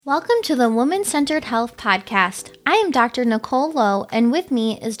Welcome to the Woman-Centered Health Podcast. I am Dr. Nicole Lowe, and with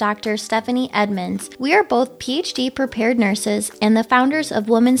me is Dr. Stephanie Edmonds. We are both PhD prepared nurses and the founders of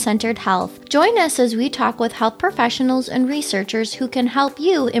Woman-Centered Health. Join us as we talk with health professionals and researchers who can help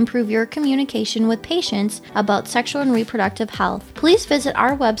you improve your communication with patients about sexual and reproductive health. Please visit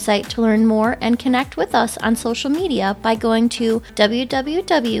our website to learn more and connect with us on social media by going to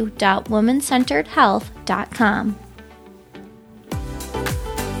www.womancenteredhealth.com.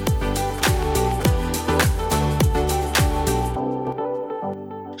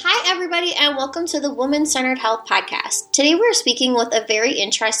 And welcome to the Woman-Centered Health Podcast. Today we're speaking with a very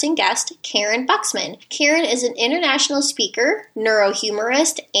interesting guest, Karyn Buxman. Karyn is an international speaker,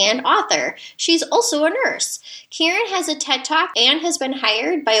 neurohumorist, and author. She's also a nurse. Karyn has a TED Talk and has been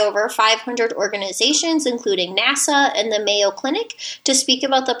hired by over 500 organizations, including NASA and the Mayo Clinic, to speak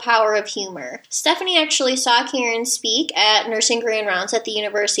about the power of humor. Stephanie actually saw Karyn speak at Nursing Grand Rounds at the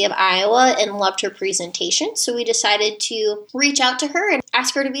University of Iowa and loved her presentation, so we decided to reach out to her and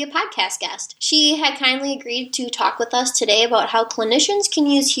ask her to be a podcast guest. She had kindly agreed to talk with us today about how clinicians can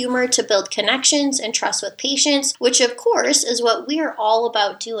use humor to build connections and trust with patients, which of course is what we are all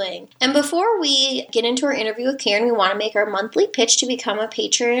about doing. And before we get into our interview with Karyn, we want to make our monthly pitch to become a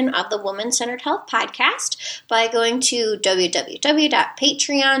patron of the Woman-Centered Health Podcast by going to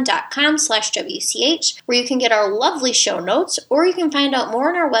www.patreon.com/WCH, where you can get our lovely show notes, or you can find out more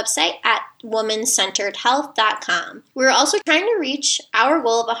on our website at womancenteredhealth.com. We're also trying to reach our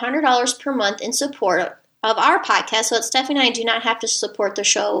goal of $100 per month in support of our podcast, so that Stephanie and I do not have to support the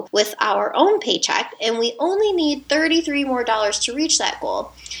show with our own paycheck, and we only need $33 more to reach that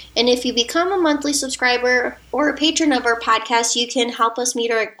goal. And if you become a monthly subscriber or a patron of our podcast, you can help us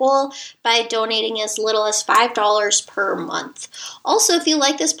meet our goal by donating as little as $5 per month. Also, if you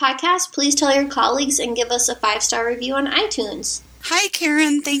like this podcast, please tell your colleagues and give us a 5-star review on iTunes. Hi,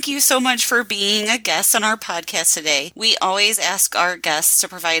 Karyn. Thank you so much for being a guest on our podcast today. We always ask our guests to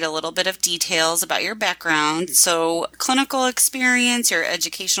provide a little bit of details about your background, so clinical experience, your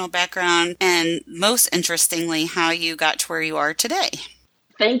educational background, and most interestingly, how you got to where you are today.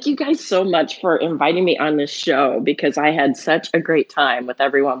 Thank you guys so much for inviting me on this show, because I had such a great time with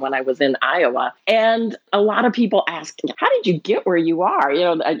everyone when I was in Iowa. And a lot of people ask, how did you get where you are? You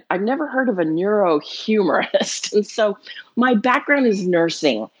know, I've never heard of a neurohumorist. And so my background is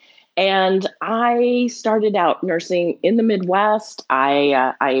nursing. And I started out nursing in the Midwest.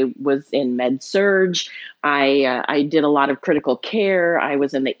 I was in med-surg. I did a lot of critical care. I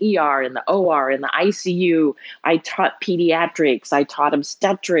was in the ER, in the OR, in the ICU. I taught pediatrics. I taught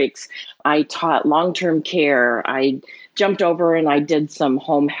obstetrics. I taught long-term care. I jumped over and I did some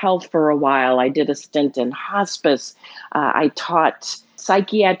home health for a while. I did a stint in hospice. I taught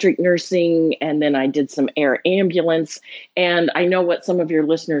psychiatric nursing, and then I did some air ambulance. And I know what some of your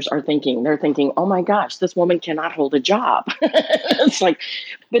listeners are thinking. They're thinking, oh my gosh, this woman cannot hold a job. It's like,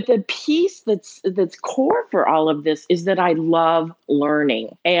 but the piece that's core for all of this is that I love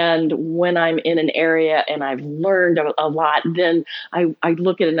learning. And when I'm in an area and I've learned a lot, then I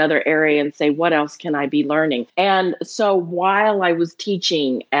look at another area and say, what else can I be learning? And so while I was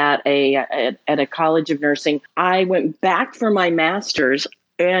teaching at a college of nursing, I went back for my master's.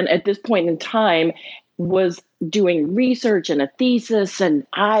 And at this point in time, was doing research and a thesis, and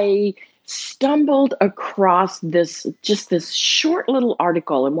I stumbled across this short little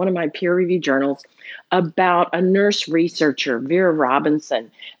article in one of my peer-reviewed journals about a nurse researcher, Vera Robinson.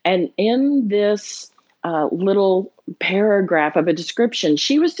 And in this little paragraph of a description,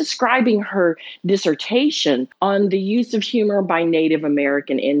 she was describing her dissertation on the use of humor by Native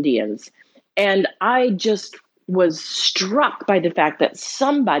American Indians. And I just was struck by the fact that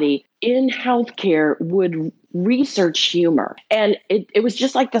somebody in healthcare would research humor. And it was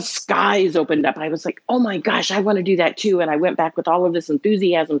just like the skies opened up. I was like, oh my gosh, I want to do that too. And I went back with all of this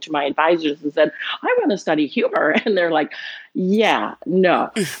enthusiasm to my advisors and said, I want to study humor. And they're like, yeah,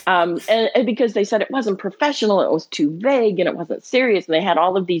 no. And because they said it wasn't professional, it was too vague, and it wasn't serious. And they had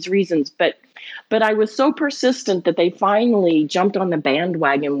all of these reasons. But I was so persistent that they finally jumped on the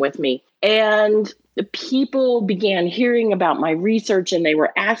bandwagon with me. And the people began hearing about my research, and they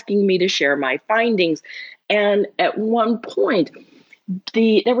were asking me to share my findings. And at one point,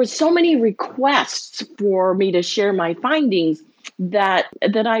 there were so many requests for me to share my findings that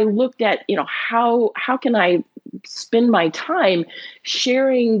I looked at, how can I spend my time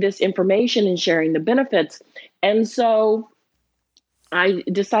sharing this information and sharing the benefits? And so I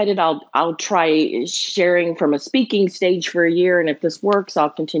decided I'll try sharing from a speaking stage for a year. And if this works, I'll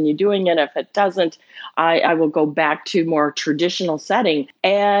continue doing it. If it doesn't, I will go back to more traditional setting.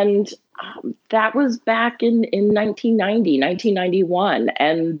 And that was back in 1990, 1991.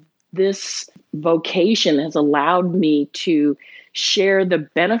 And this vocation has allowed me to share the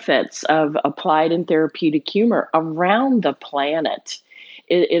benefits of applied and therapeutic humor around the planet.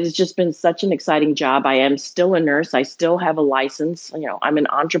 It has just been such an exciting job. I am still a nurse. I still have a license. I'm an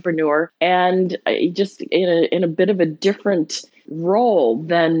entrepreneur, and just in a bit of a different role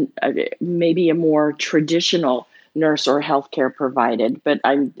than maybe a more traditional nurse or healthcare provided. But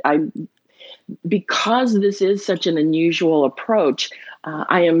I because this is such an unusual approach,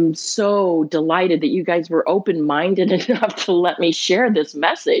 I am so delighted that you guys were open-minded enough to let me share this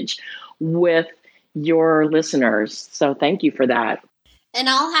message with your listeners. So thank you for that. And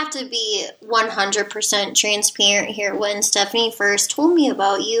I'll have to be 100% transparent here. When Stephanie first told me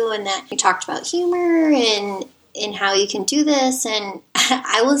about you and that you talked about humor and how you can do this, and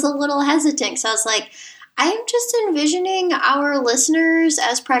I was a little hesitant because I was like, I'm just envisioning our listeners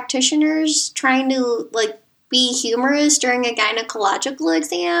as practitioners trying to be humorous during a gynecological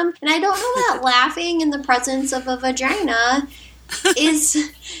exam. And I don't know that laughing in the presence of a vagina is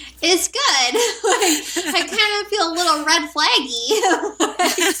good. I kind of feel a little red flaggy.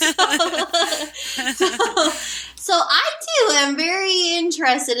 So I too am very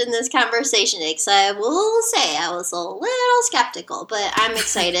interested in this conversation, because I will say I was a little skeptical, but I'm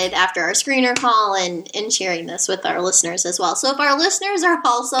excited after our screener call and sharing this with our listeners as well. So if our listeners are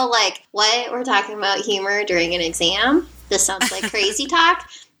also like, what? We're talking about humor during an exam? This sounds like crazy talk.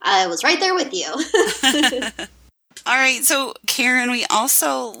 I was right there with you. All right. So, Karyn, we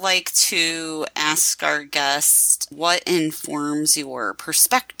also like to ask our guests what informs your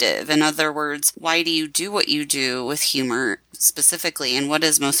perspective. In other words, why do you do what you do with humor specifically, and what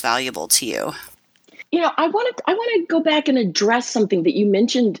is most valuable to you? I want to go back and address something that you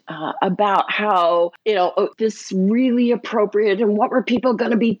mentioned about how, this really appropriate, and what were people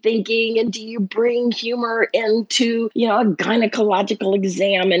going to be thinking, and do you bring humor into, a gynecological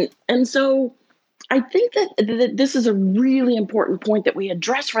exam? And so I think that this is a really important point that we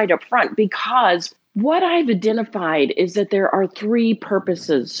address right up front, because what I've identified is that there are three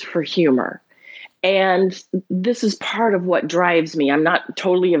purposes for humor. And this is part of what drives me. I'm not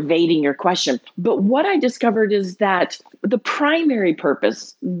totally evading your question, but what I discovered is that the primary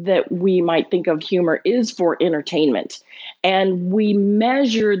purpose that we might think of humor is for entertainment. And we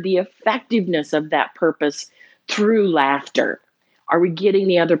measure the effectiveness of that purpose through laughter. Are we getting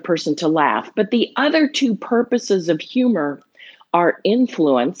the other person to laugh? But the other two purposes of humor are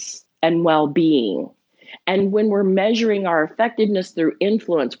influence and well-being. And when we're measuring our effectiveness through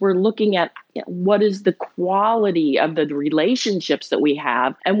influence, we're looking at what is the quality of the relationships that we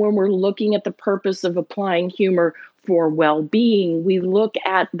have. And when we're looking at the purpose of applying humor for well-being, we look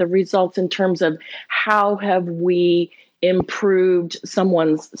at the results in terms of how have we improved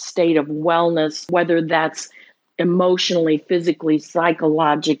someone's state of wellness, whether that's emotionally, physically,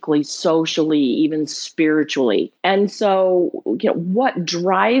 psychologically, socially, even spiritually. And so, what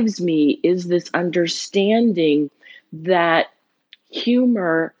drives me is this understanding that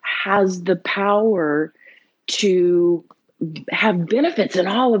humor has the power to have benefits in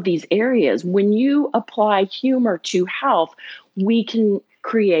all of these areas. When you apply humor to health, we can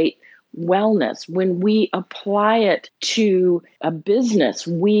create wellness. When we apply it to a business,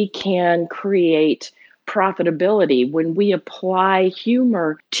 we can create profitability. When we apply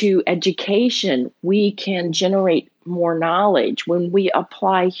humor to education, we can generate more knowledge. When we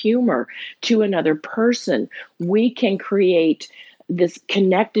apply humor to another person, we can create this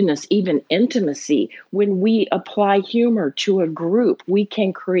connectedness, even intimacy. When we apply humor to a group, we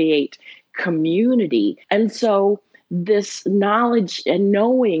can create community. And so this knowledge and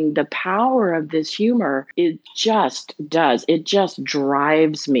knowing the power of this humor, it just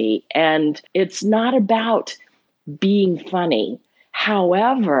drives me. And it's not about being funny.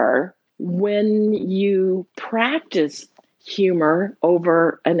 However, when you practice humor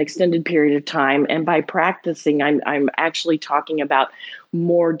over an extended period of time, and by practicing, I'm actually talking about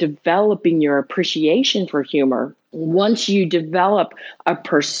more developing your appreciation for humor. Once you develop a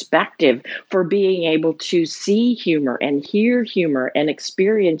perspective for being able to see humor and hear humor and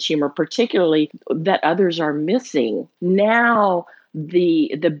experience humor, particularly that others are missing, now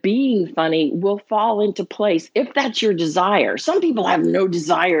the being funny will fall into place if that's your desire. Some people have no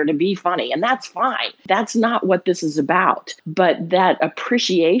desire to be funny, and that's fine. That's not what this is about. But that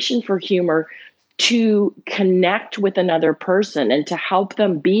appreciation for humor to connect with another person and to help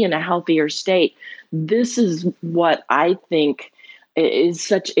them be in a healthier state, this is what I think is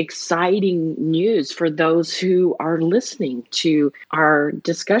such exciting news for those who are listening to our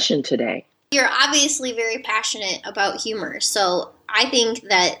discussion today. You're obviously very passionate about humor, so I think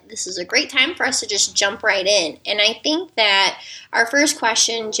that this is a great time for us to just jump right in. And I think that our first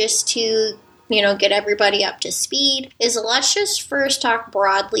question, just to get everybody up to speed, is let's just first talk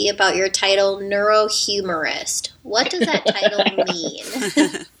broadly about your title, neurohumorist. What does that title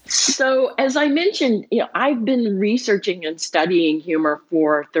mean? So, as I mentioned, I've been researching and studying humor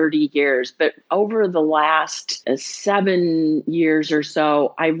for 30 years, but over the last 7 years or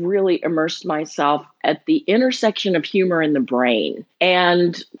so, I really immersed myself at the intersection of humor and the brain.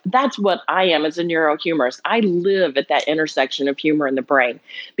 And that's what I am as a neurohumorist. I live at that intersection of humor and the brain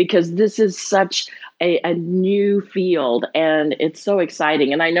because this is such a new field and it's so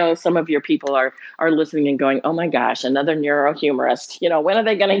exciting. And I know some of your people are listening and going, oh my gosh, another neurohumorist. When are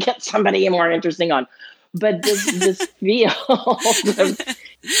they going to get somebody more interesting on? But this field of,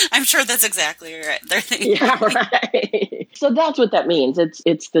 I'm sure that's exactly right. They're thinking. Yeah, right. So that's what that means.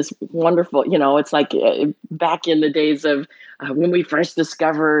 It's this wonderful, it's like back in the days of when we first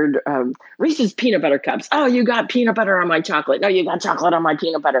discovered Reese's peanut butter cups. Oh, you got peanut butter on my chocolate. No, you got chocolate on my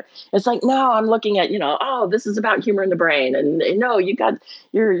peanut butter. It's like, no, I'm looking at, oh, this is about humor in the brain. And no,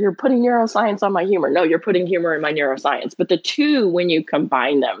 you're putting neuroscience on my humor. No, you're putting humor in my neuroscience. But the two, when you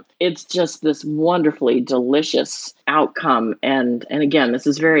combine them, it's just this wonderfully delicious outcome. And again, this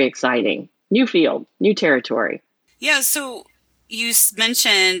is very exciting. New field, new territory. Yeah, so you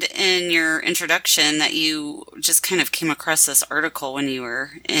mentioned in your introduction that you just kind of came across this article when you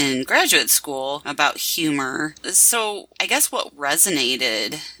were in graduate school about humor. So I guess what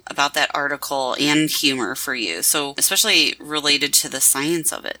resonated about that article and humor for you? So especially related to the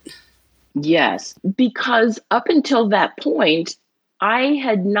science of it. Yes, because up until that point, I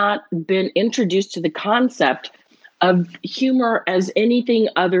had not been introduced to the concept of humor as anything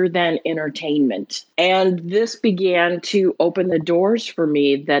other than entertainment. And this began to open the doors for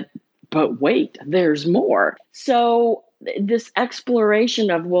me but wait, there's more. So this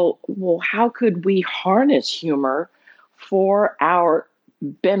exploration of, well, how could we harness humor for our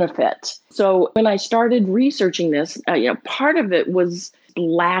benefit? So when I started researching this, part of it was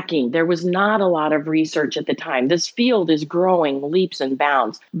lacking. There was not a lot of research at the time. This field is growing leaps and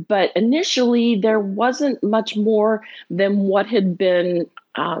bounds. But initially, there wasn't much more than what had been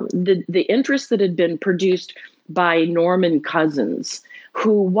the interest that had been produced by Norman Cousins,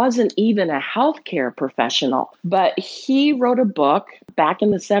 who wasn't even a healthcare professional. But he wrote a book back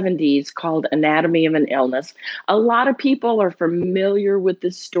in the 70s called Anatomy of an Illness. A lot of people are familiar with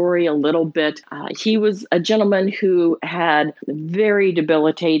this story a little bit. He was a gentleman who had very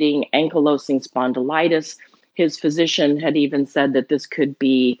debilitating ankylosing spondylitis. His physician had even said that this could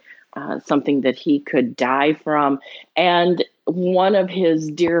be something that he could die from. And one of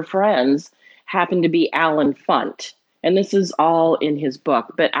his dear friends happened to be Alan Funt. And this is all in his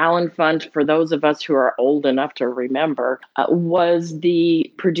book. But Alan Funt, for those of us who are old enough to remember, was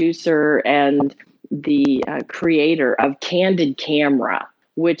the producer and the creator of Candid Camera,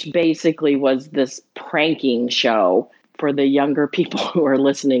 which basically was this pranking show for the younger people who are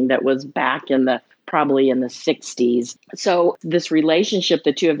listening that was back probably in the 60s. So this relationship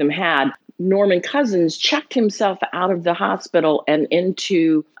the two of them had, Norman Cousins checked himself out of the hospital and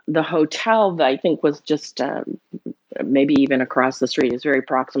into the hotel that I think was just maybe even across the street. Is very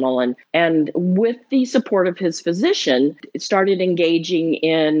proximal. And with the support of his physician, started engaging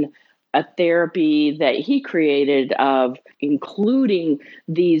in a therapy that he created of including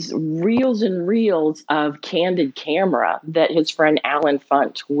these reels and reels of Candid Camera that his friend Alan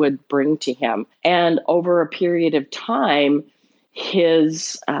Funt would bring to him. And over a period of time,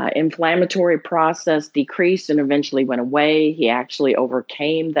 his inflammatory process decreased and eventually went away. He actually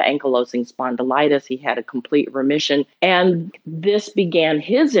overcame the ankylosing spondylitis. He had a complete remission. And this began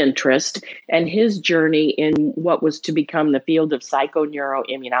his interest and his journey in what was to become the field of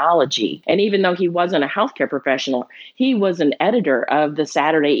psychoneuroimmunology. And even though he wasn't a healthcare professional, he was an editor of the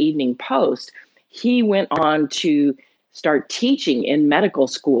Saturday Evening Post. He went on to start teaching in medical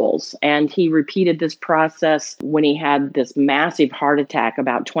schools. And he repeated this process when he had this massive heart attack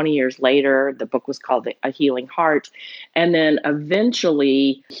about 20 years later. The book was called A Healing Heart. And then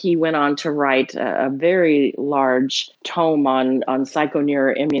eventually he went on to write a very large tome on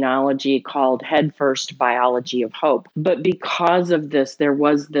psychoneuroimmunology called Head First Biology of Hope. But because of this, there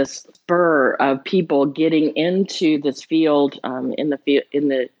was this spur of people getting into this field in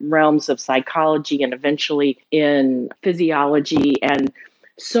the realms of psychology and eventually in physiology, and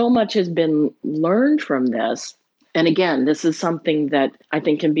so much has been learned from this. And again, this is something that I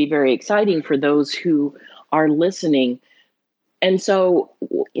think can be very exciting for those who are listening. And so,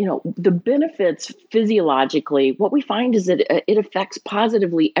 the benefits physiologically, what we find is that it affects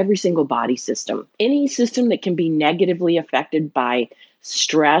positively every single body system. Any system that can be negatively affected by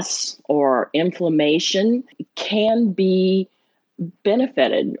stress or inflammation can be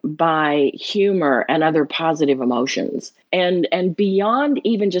benefited by humor and other positive emotions. And beyond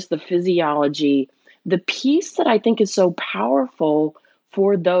even just the physiology, the piece that I think is so powerful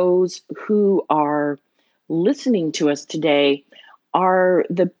for those who are listening to us today are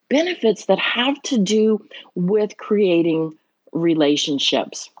the benefits that have to do with creating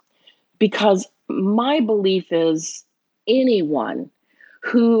relationships. Because my belief is anyone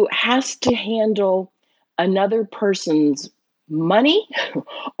who has to handle another person's money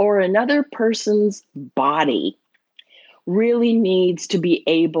or another person's body really needs to be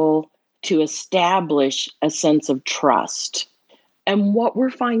able to establish a sense of trust. And what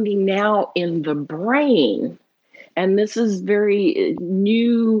we're finding now in the brain, and this is very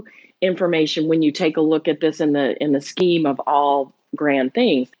new information when you take a look at this in the scheme of all grand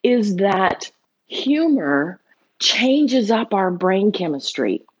things, is that humor changes up our brain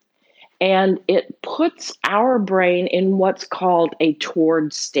chemistry. And it puts our brain in what's called a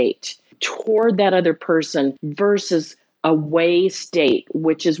toward state, toward that other person versus away state,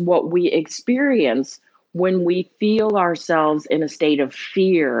 which is what we experience when we feel ourselves in a state of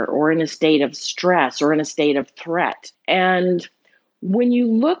fear or in a state of stress or in a state of threat. And when you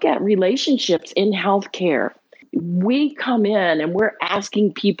look at relationships in healthcare, we come in and we're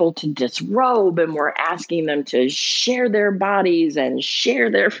asking people to disrobe, and we're asking them to share their bodies and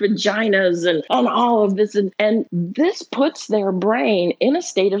share their vaginas and all of this. And this puts their brain in a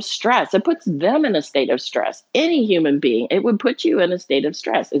state of stress. It puts them in a state of stress. Any human being, it would put you in a state of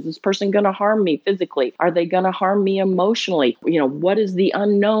stress. Is this person going to harm me physically? Are they going to harm me emotionally? What is the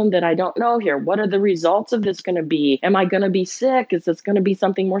unknown that I don't know here? What are the results of this going to be? Am I going to be sick? Is this going to be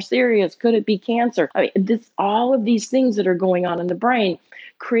something more serious? Could it be cancer? All of these things that are going on in the brain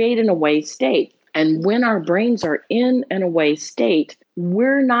create an away state. And when our brains are in an away state,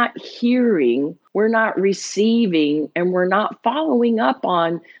 we're not hearing, we're not receiving, and we're not following up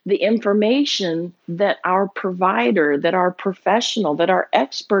on the information that our provider, that our professional, that our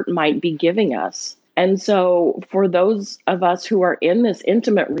expert might be giving us. And so for those of us who are in this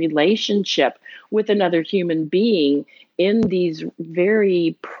intimate relationship with another human being, in these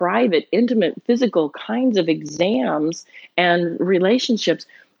very private, intimate, physical kinds of exams and relationships,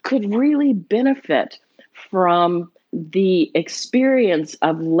 could really benefit from the experience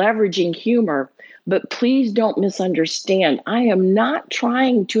of leveraging humor. But please don't misunderstand. I am not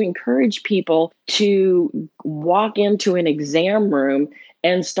trying to encourage people to walk into an exam room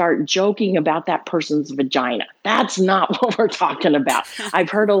and start joking about that person's vagina. That's not what we're talking about.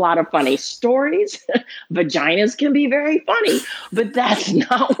 I've heard a lot of funny stories. Vaginas can be very funny, but that's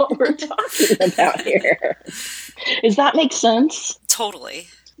not what we're talking about here. Does that make sense? Totally.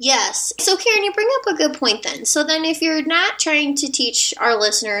 Yes. So Karyn, you bring up a good point then. So then if you're not trying to teach our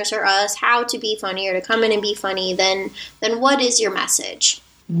listeners or us how to be funny or to come in and be funny, then what is your message?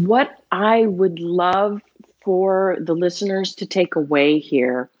 What I would love for the listeners to take away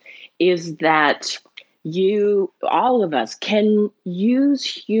here is that all of us, can use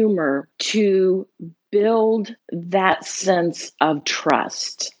humor to build that sense of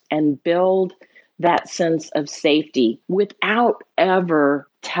trust and build that sense of safety without ever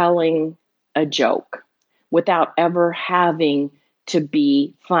telling a joke, without ever having to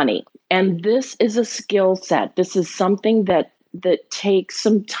be funny. And this is a skill set. This is something that takes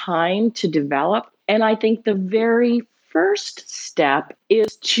some time to develop. And I think the very first step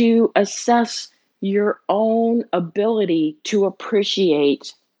is to assess your own ability to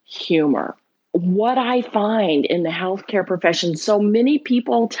appreciate humor. What I find in the healthcare profession, so many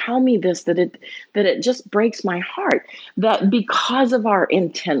people tell me this, that it just breaks my heart, that because of our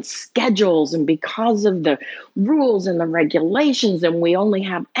intense schedules and because of the rules and the regulations, and we only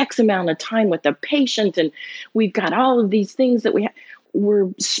have X amount of time with the patient, and we've got all of these things that we're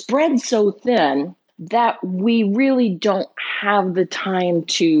spread so thin that we really don't have the time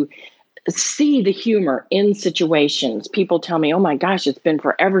to see the humor in situations. People tell me, oh my gosh, it's been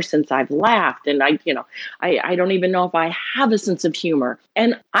forever since I've laughed. And I don't even know if I have a sense of humor.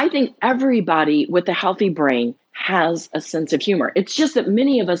 And I think everybody with a healthy brain has a sense of humor. It's just that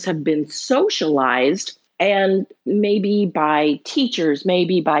many of us have been socialized, and maybe by teachers,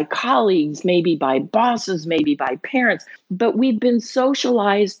 maybe by colleagues, maybe by bosses, maybe by parents, but we've been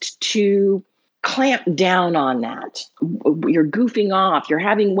socialized to clamp down on that. You're goofing off, you're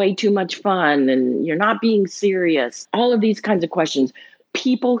having way too much fun, and you're not being serious. All of these kinds of questions.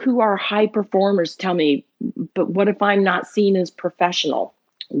 People who are high performers tell me, but what if I'm not seen as professional?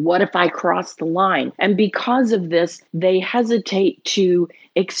 What if I cross the line? And because of this, they hesitate to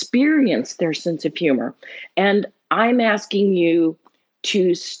experience their sense of humor. And I'm asking you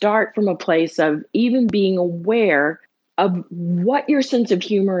to start from a place of even being aware of what your sense of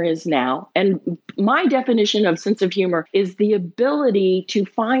humor is now. And my definition of sense of humor is the ability to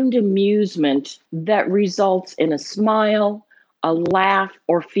find amusement that results in a smile, a laugh,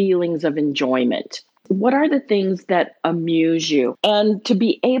 or feelings of enjoyment. What are the things that amuse you? And to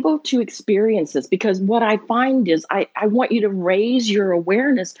be able to experience this, because what I find is I want you to raise your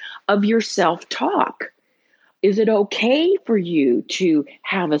awareness of your self-talk. Is it okay for you to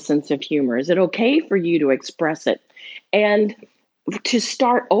have a sense of humor? Is it okay for you to express it? And to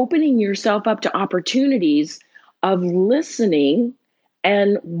start opening yourself up to opportunities of listening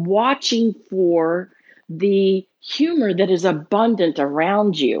and watching for the humor that is abundant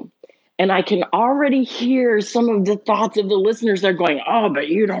around you. And I can already hear some of the thoughts of the listeners. They're going, oh, but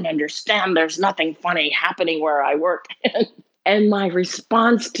you don't understand. There's nothing funny happening where I work. And my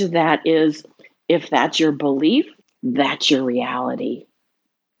response to that is, if that's your belief, that's your reality.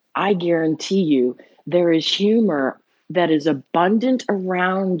 I guarantee you there is humor that is abundant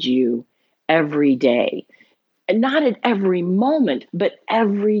around you every day. And not at every moment, but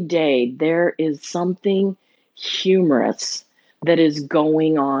every day there is something humorous that is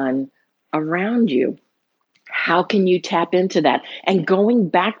going on around you. How can you tap into that? And going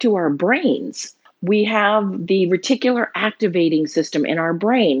back to our brains, we have the reticular activating system in our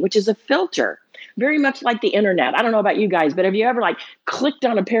brain, which is a filter, very much like the internet. I don't know about you guys, but have you ever clicked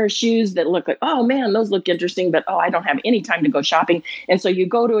on a pair of shoes that look like, oh man, those look interesting, but I don't have any time to go shopping. And so you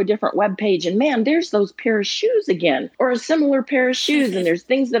go to a different web page and man, there's those pair of shoes again, or a similar pair of shoes. And there's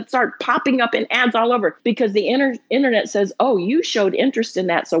things that start popping up in ads all over because the internet says, oh, you showed interest in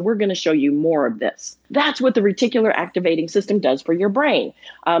that, so we're going to show you more of this. That's what the reticular activating system does for your brain.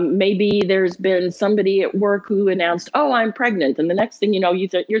 Maybe there's been somebody at work who announced, oh, I'm pregnant. And the next thing you know,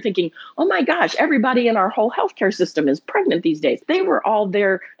 you're thinking, oh my gosh, everybody in our whole healthcare system is pregnant these days. They were all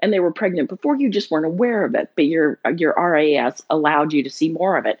there and they were pregnant before, you just weren't aware of it, but your RAS allowed you to see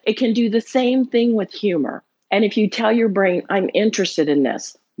more of it. It can do the same thing with humor. And if you tell your brain, I'm interested in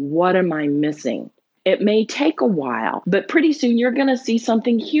this, what am I missing? It may take a while, but pretty soon you're going to see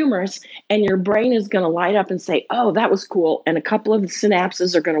something humorous and your brain is going to light up and say, oh, that was cool. And a couple of the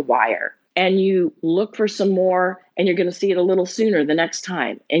synapses are going to wire. And you look for some more and you're going to see it a little sooner the next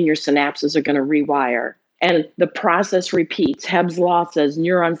time. And your synapses are going to rewire. And the process repeats. Hebb's law says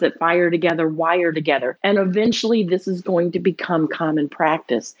neurons that fire together wire together. And eventually this is going to become common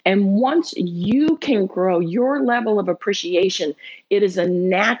practice. And once you can grow your level of appreciation, it is a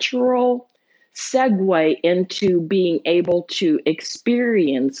natural segue into being able to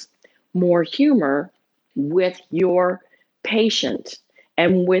experience more humor with your patient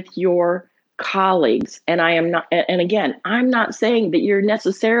and with your colleagues. And I'm not saying that you're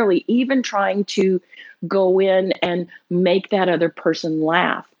necessarily even trying to go in and make that other person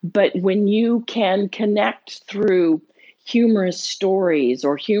laugh. But when you can connect through humorous stories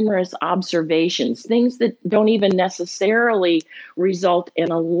or humorous observations, things that don't even necessarily result in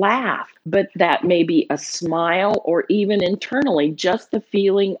a laugh, but that may be a smile or even internally just the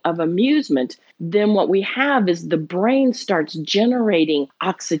feeling of amusement, then what we have is the brain starts generating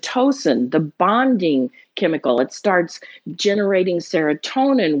oxytocin, the bonding chemical. It starts generating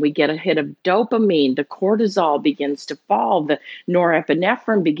serotonin. We get a hit of dopamine. The cortisol begins to fall. The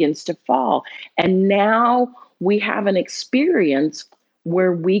norepinephrine begins to fall. And now we have an experience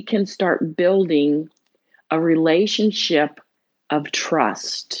where we can start building a relationship of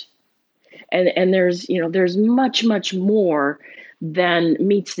trust. And there's much, much more than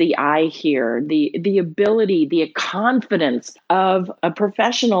meets the eye here. The ability, the confidence of a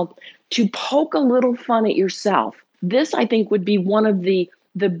professional to poke a little fun at yourself. This, I think, would be one of the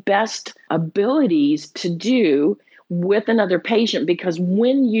best abilities to do with another patient, because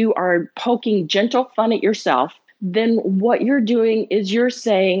when you are poking gentle fun at yourself, then what you're doing is you're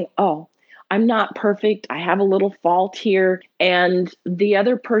saying, oh, I'm not perfect. I have a little fault here. And the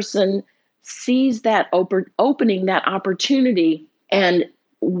other person sees that opening, that opportunity. And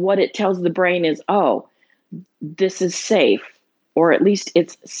what it tells the brain is, oh, this is safe, or at least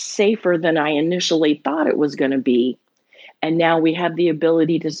it's safer than I initially thought it was going to be. And now we have the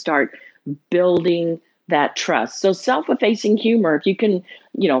ability to start building that trust. So self-effacing humor, if you can,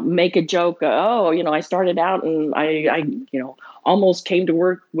 make a joke, I started out and I almost came to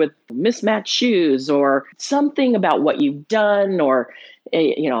work with mismatched shoes, or something about what you've done, or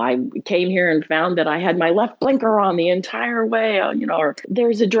I came here and found that I had my left blinker on the entire way, or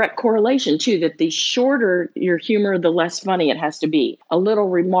there's a direct correlation too, that the shorter your humor, the less funny it has to be. A little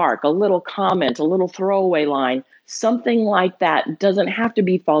remark, a little comment, a little throwaway line, something like that doesn't have to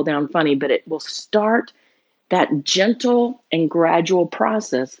be fall down funny, but it will start that gentle and gradual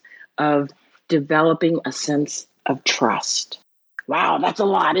process of developing a sense of trust. Wow, that's a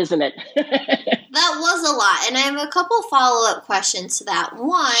lot, isn't it? That was a lot. And I have a couple follow-up questions to that.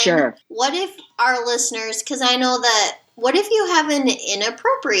 One, sure. What if our listeners, because I know that, what if you have an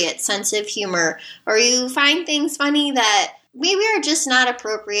inappropriate sense of humor, or you find things funny that maybe are just not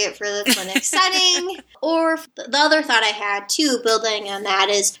appropriate for the clinic setting? Or the other thought I had too, building on that,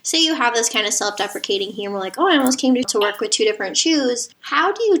 is say you have this kind of self-deprecating humor, like, oh, I almost came to work with 2 different shoes.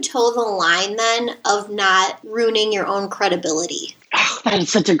 How do you toe the line then of not ruining your own credibility? Oh, that is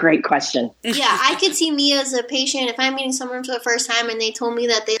such a great question. Yeah, I could see me as a patient, if I'm meeting someone for the first time and they told me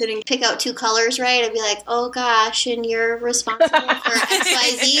that they couldn't pick out 2 colors right, I'd be like, oh gosh, and you're responsible for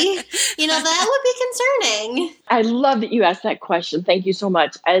XYZ. That would be concerning. I love that you asked that question. Thank you so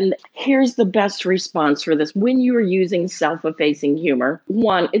much. And here's the best response for this. When you are using self-effacing humor,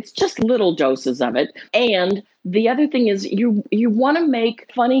 one, it's just little doses of it. And the other thing is you want to make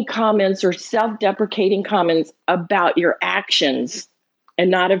funny comments or self-deprecating comments about your actions and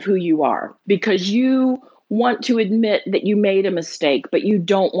not of who you are, because you want to admit that you made a mistake, but you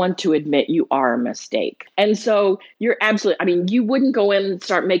don't want to admit you are a mistake. And so you're absolutely, you wouldn't go in and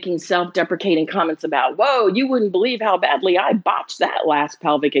start making self-deprecating comments about, whoa, you wouldn't believe how badly I botched that last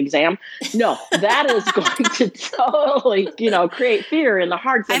pelvic exam. No, that is going to totally, create fear in the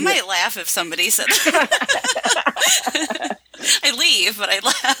hearts of I might laugh if somebody said that. I leave, but I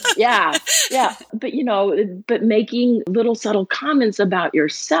laugh. Yeah. But making little subtle comments about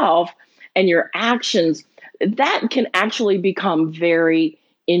yourself and your actions, that can actually become very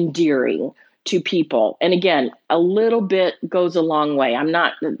endearing to people. And again, a little bit goes a long way. I'm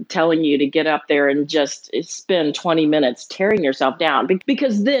not telling you to get up there and just spend 20 minutes tearing yourself down,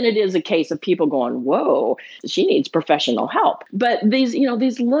 because then it is a case of people going, whoa, she needs professional help. But these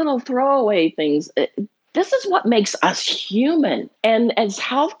little throwaway things, this is what makes us human. And as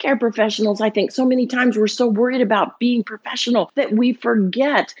healthcare professionals, I think so many times we're so worried about being professional that we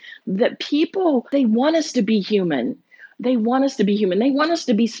forget that people, they want us to be human. They want us to be human. They want us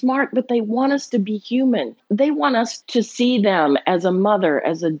to be smart, but they want us to be human. They want us to see them as a mother,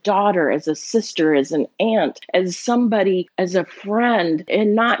 as a daughter, as a sister, as an aunt, as somebody, as a friend,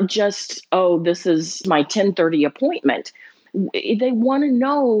 and not just, oh, this is my 10:30 appointment. They want to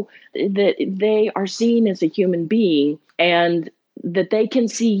know that they are seen as a human being and that they can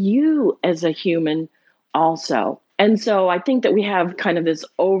see you as a human also. And so I think that we have kind of this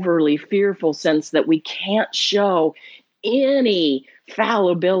overly fearful sense that we can't show any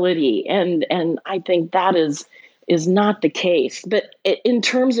fallibility. And I think that is not the case. But in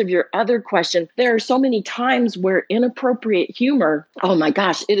terms of your other question, there are so many times where inappropriate humor, oh my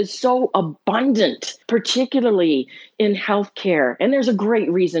gosh, it is so abundant, particularly in healthcare. And there's a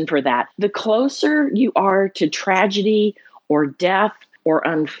great reason for that. The closer you are to tragedy or death or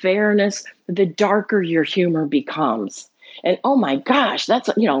unfairness, the darker your humor becomes. And oh my gosh,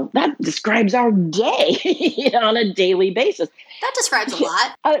 that describes our day on a daily basis. That describes a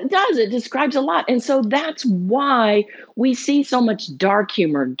lot. It does. It describes a lot. And so that's why we see so much dark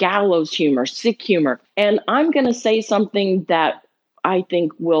humor, gallows humor, sick humor. And I'm going to say something that I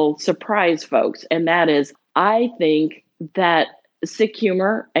think will surprise folks. And that is, I think that sick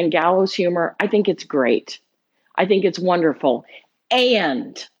humor and gallows humor, I think it's great. I think it's wonderful.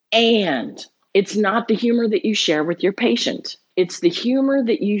 And it's not the humor that you share with your patient. It's the humor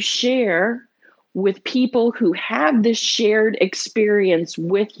that you share with people who have this shared experience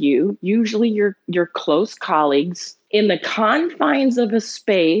with you, usually your close colleagues, in the confines of a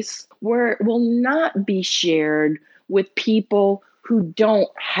space where it will not be shared with people who don't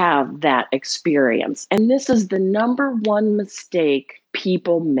have that experience. And this is the number one mistake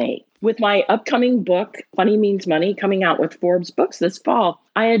people make. With my upcoming book, Funny Means Money, coming out with Forbes Books this fall,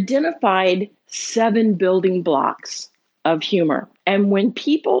 I identified 7 building blocks of humor. And when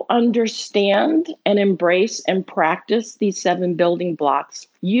people understand and embrace and practice these 7 building blocks,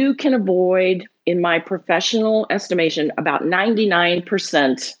 you can avoid, in my professional estimation, about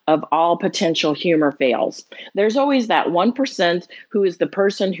 99% of all potential humor fails. There's always that 1% who is the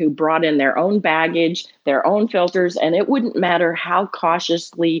person who brought in their own baggage, their own filters, and it wouldn't matter how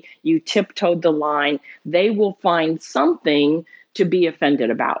cautiously you tiptoed the line, they will find something to be offended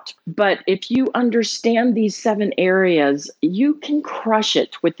about. But if you understand these 7 areas, you can crush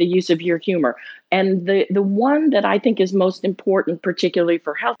it with the use of your humor. And the one that I think is most important, particularly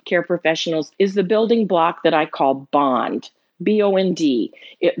for healthcare professionals, is the building block that I call BOND, BOND,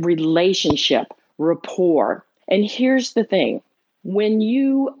 relationship, rapport. And here's the thing. When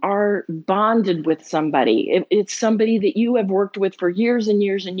you are bonded with somebody, if it's somebody that you have worked with for years and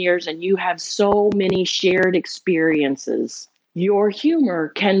years and years, and you have so many shared experiences, your humor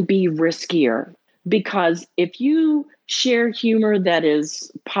can be riskier. Because if you share humor that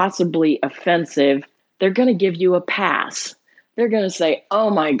is possibly offensive, they're going to give you a pass. They're going to say,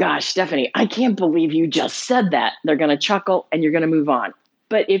 "Oh my gosh, Stephanie, I can't believe you just said that." They're going to chuckle and you're going to move on.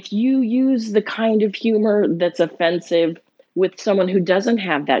 But if you use the kind of humor that's offensive with someone who doesn't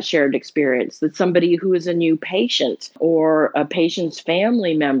have that shared experience, that's somebody who is a new patient or a patient's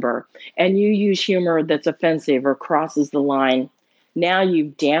family member, and you use humor that's offensive or crosses the line, now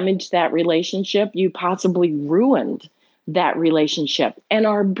you've damaged that relationship. You possibly ruined that relationship. And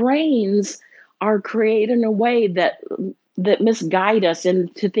our brains are created in a way that misguide us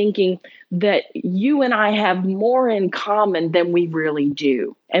into thinking that you and I have more in common than we really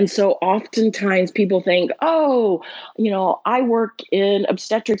do. And so oftentimes people think, "Oh, I work in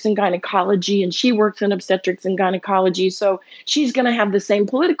obstetrics and gynecology and she works in obstetrics and gynecology, so she's going to have the same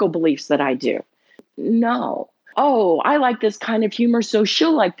political beliefs that I do." No. "Oh, I like this kind of humor, so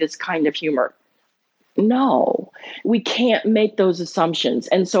she'll like this kind of humor." No, we can't make those assumptions.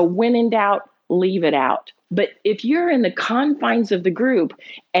 And so when in doubt, leave it out. But if you're in the confines of the group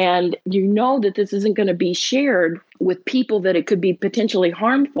and you know that this isn't going to be shared with people that it could be potentially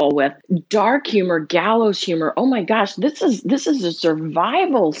harmful with, dark humor, gallows humor, oh my gosh, this is a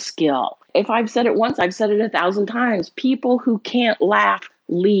survival skill. If I've said it once, I've said it 1,000 times. People who can't laugh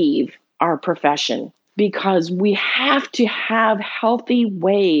leave our profession, because we have to have healthy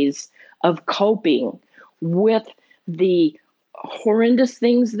ways of coping with the horrendous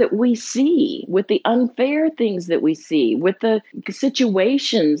things that we see, with the unfair things that we see, with the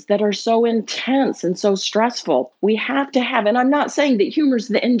situations that are so intense and so stressful. We have to have, and I'm not saying that humor is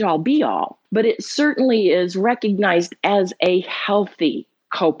the end all be all, but it certainly is recognized as a healthy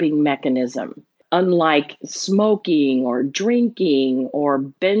coping mechanism. Unlike smoking or drinking or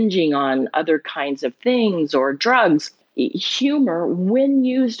binging on other kinds of things or drugs, humor, when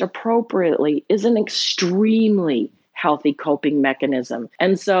used appropriately, is an extremely healthy coping mechanism.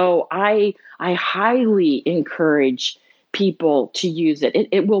 And so I highly encourage people to use it.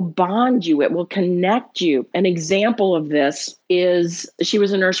 It will bond you. It will connect you. An example of this is, she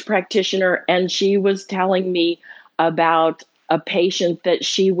was a nurse practitioner and she was telling me about a patient that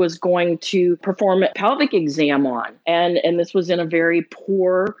she was going to perform a pelvic exam on. And this was in a very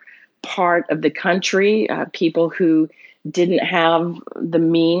poor part of the country, people who didn't have the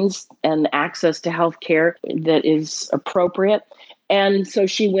means and access to health care that is appropriate. And so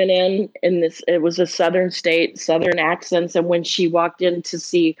she went in it was a southern state, southern accents. And when she walked in to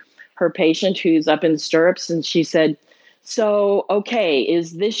see her patient who's up in stirrups, and she said, "So, okay,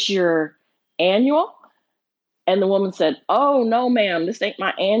 is this your annual?" And the woman said, "Oh, no, ma'am, this ain't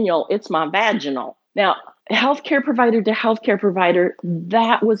my annual, it's my vaginal." Now, healthcare provider to healthcare provider,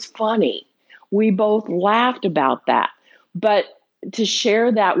 that was funny. We both laughed about that. But to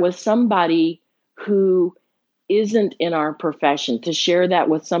share that with somebody who isn't in our profession, to share that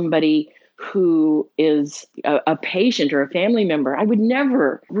with somebody who is a patient or a family member, I would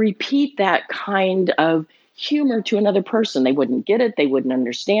never repeat that kind of humor to another person. They wouldn't get it, they wouldn't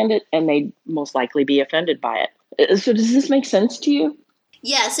understand it, and they'd most likely be offended by it. So does this make sense to you?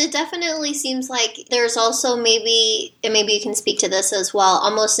 Yes, it definitely seems like there's also maybe you can speak to this as well,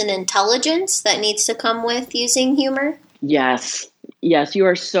 almost an intelligence that needs to come with using humor. Yes, you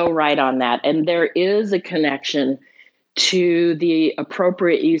are so right on that. And there is a connection to the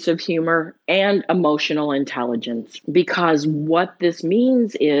appropriate use of humor and emotional intelligence, because what this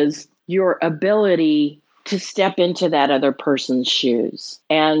means is your ability to step into that other person's shoes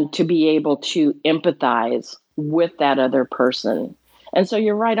and to be able to empathize with that other person. And so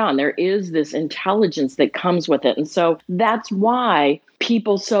you're right on. There is this intelligence that comes with it. And so that's why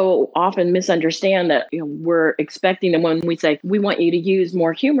people so often misunderstand that we're expecting them when we say, "We want you to use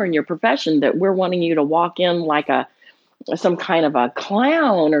more humor in your profession," that we're wanting you to walk in like some kind of a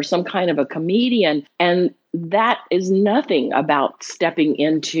clown or some kind of a comedian. And that is nothing about stepping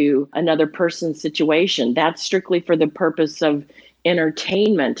into another person's situation. That's strictly for the purpose of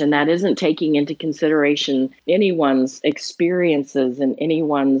entertainment, and that isn't taking into consideration anyone's experiences and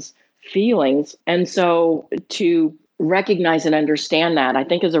anyone's feelings. And so to recognize and understand that, I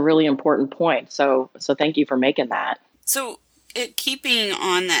think, is a really important point. So thank you for making that. So Keeping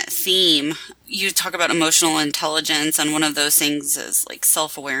on that theme, you talk about emotional intelligence, and one of those things is like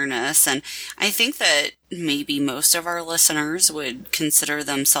self-awareness. And I think that maybe most of our listeners would consider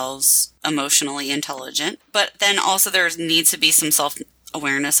themselves emotionally intelligent, but then also there needs to be some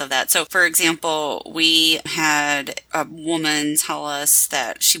self-awareness of that. So, for example, we had a woman tell us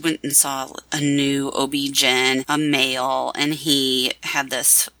that she went and saw a new OB-GYN, a male, and he had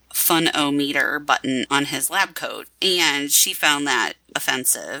this fun-o-meter button on his lab coat, and she found that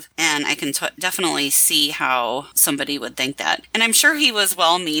offensive, and I can definitely see how somebody would think that. And I'm sure he was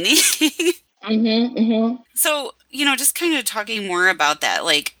well-meaning. So, just kind of talking more about that,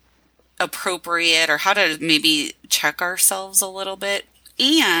 like appropriate, or how to maybe check ourselves a little bit.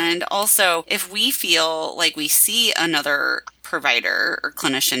 And also, if we feel like we see another provider or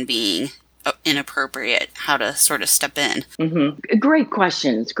clinician being inappropriate, how to sort of step in. Great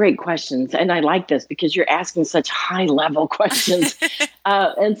questions. And I like this because you're asking such high level questions.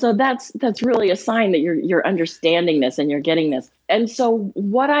 And so that's really a sign that you're understanding this and you're getting this. And so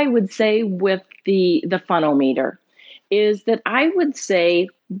what I would say with the funometer is that I would say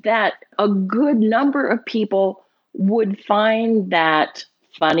that a good number of people would find that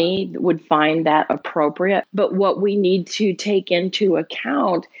funny, would find that appropriate. But what we need to take into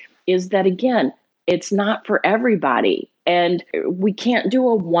account is that, again, it's not for everybody. And we can't do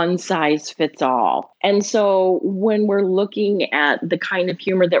a one size fits all. And so when we're looking at the kind of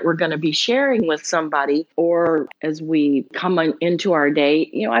humor that we're going to be sharing with somebody, or as we come into our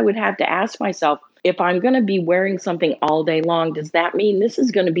day, I would have to ask myself, if I'm going to be wearing something all day long, does that mean this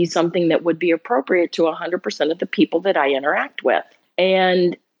is going to be something that would be appropriate to 100% of the people that I interact with?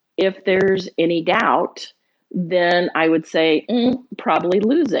 And if there's any doubt, then I would say, probably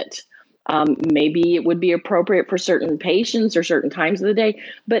lose it. Maybe it would be appropriate for certain patients or certain times of the day.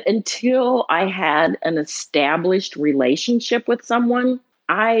 But until I had an established relationship with someone,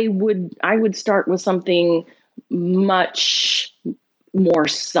 I would start with something much more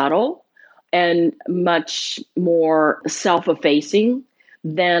subtle and much more self-effacing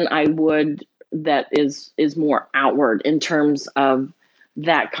than I would that is more outward in terms of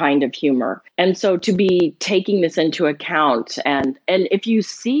that kind of humor. And so to be taking this into account, and if you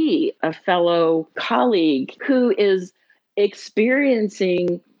see a fellow colleague who is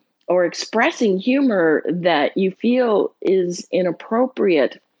experiencing or expressing humor that you feel is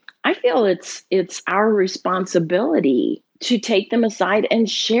inappropriate, I feel it's our responsibility to take them aside and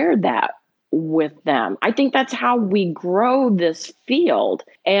share that with them. I think that's how we grow this field.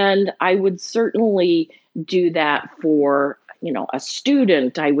 And I would certainly do that for a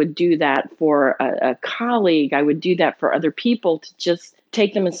student. I would do that for a colleague. I would do that for other people, to just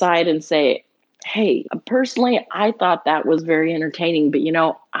take them aside and say, hey, personally, I thought that was very entertaining, but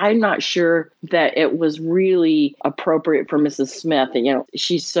I'm not sure that it was really appropriate for Mrs. Smith. And,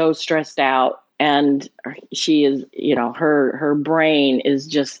 she's so stressed out, and she is, her brain is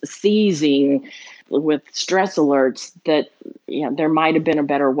just seizing with stress alerts that, there might have been a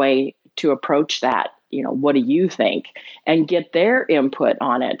better way to approach that. What do you think? And get their input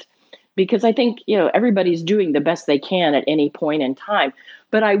on it. Because I think, everybody's doing the best they can at any point in time.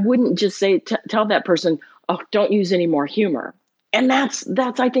 But I wouldn't just say, tell that person, oh, don't use any more humor. And that's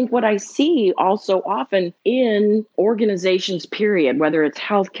I think what I see also often in organizations, period, whether it's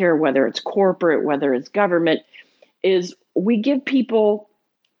healthcare, whether it's corporate, whether it's government, is we give people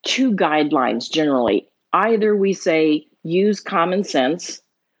two guidelines generally. Either we say, use common sense,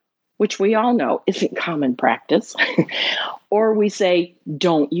 which we all know isn't common practice, or we say,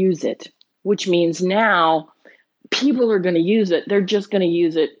 don't use it, which means now people are going to use it. They're just going to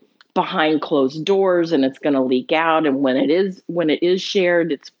use it behind closed doors, and it's going to leak out. And when it is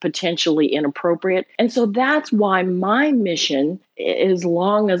shared, it's potentially inappropriate. And so that's why my mission, as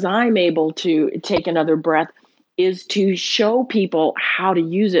long as I'm able to take another breath, is to show people how to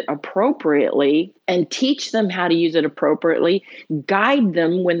use it appropriately and teach them how to use it appropriately, guide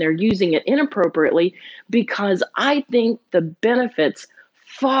them when they're using it inappropriately, because I think the benefits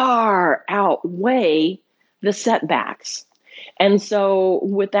far outweigh the setbacks. And so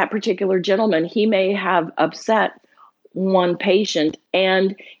with that particular gentleman, he may have upset one patient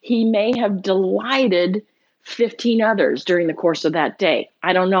and he may have delighted 15 others during the course of that day.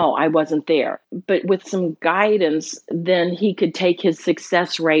 I don't know. I wasn't there. But with some guidance, then he could take his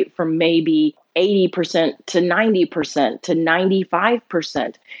success rate from maybe 80% to 90% to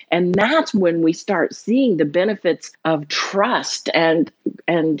 95%. And that's when we start seeing the benefits of trust and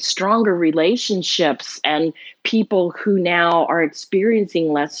stronger relationships and people who now are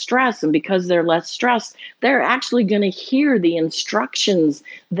experiencing less stress. And because they're less stressed, they're actually going to hear the instructions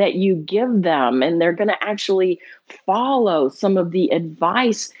that you give them. And they're going to actually follow some of the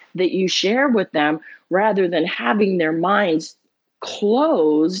advice that you share with them rather than having their minds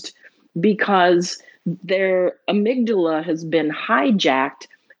closed because their amygdala has been hijacked,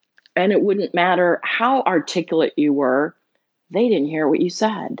 and it wouldn't matter how articulate you were, they didn't hear what you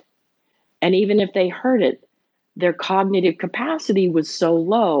said. And even if they heard it, their cognitive capacity was so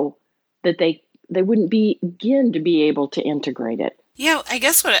low that they wouldn't begin to be able to integrate it. Yeah, I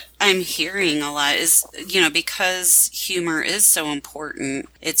guess what I'm hearing a lot is, because humor is so important,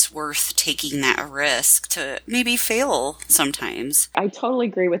 it's worth taking that risk to maybe fail sometimes. I totally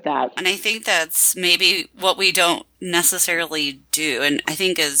agree with that. And I think that's maybe what we don't necessarily do. And I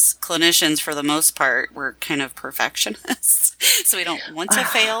think as clinicians, for the most part, we're kind of perfectionists. So we don't want to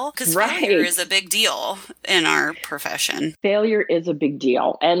fail because failure is a big deal in our profession. Failure is a big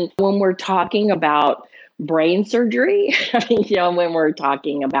deal. And when we're talking about brain surgery, when we're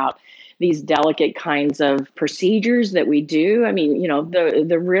talking about these delicate kinds of procedures that we do,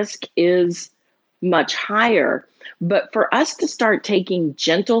 the risk is much higher. But for us to start taking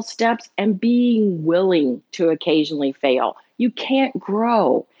gentle steps and being willing to occasionally fail, you can't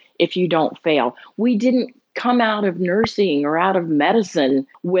grow if you don't fail. We didn't come out of nursing or out of medicine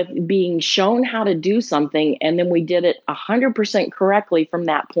with being shown how to do something, and then we did it 100% correctly from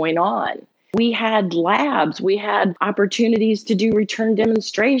that point on. We had labs, we had opportunities to do return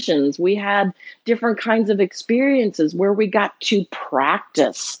demonstrations, we had different kinds of experiences where we got to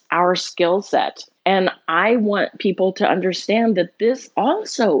practice our skill set. And I want people to understand that this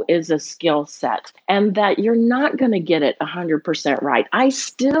also is a skill set and that you're not going to get it 100% right. I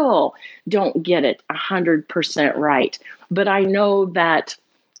still don't get it 100% right, but I know that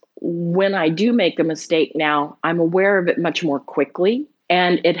when I do make a mistake now, I'm aware of it much more quickly.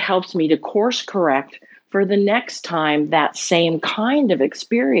 And it helps me to course correct for the next time that same kind of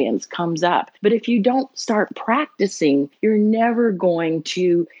experience comes up. But if you don't start practicing, you're never going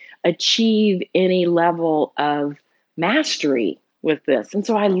to achieve any level of mastery with this. And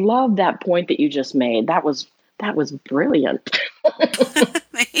so I love that point that you just made. That was brilliant.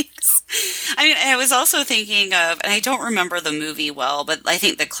 Thanks. I was also thinking of, and I don't remember the movie well, but I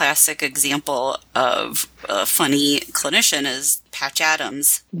think the classic example of a funny clinician is Patch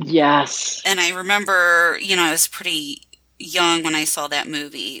Adams. Yes. And I remember, I was pretty young when I saw that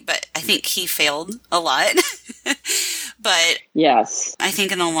movie, but I think he failed a lot. But yes, I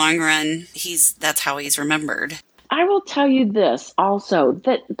think in the long run, that's how he's remembered. I will tell you this also,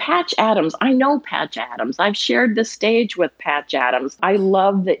 that Patch Adams, I know Patch Adams. I've shared the stage with Patch Adams. I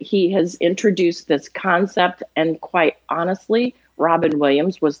love that he has introduced this concept, and quite honestly, Robin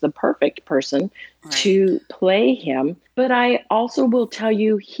Williams was the perfect person to play him. But I also will tell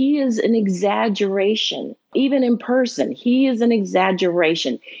you, he is an exaggeration. Even in person, he is an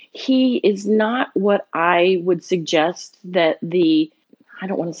exaggeration. He is not what I would suggest that I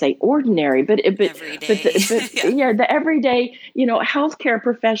don't want to say ordinary, but the everyday, healthcare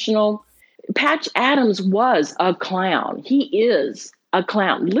professional. Patch Adams was a clown. He is a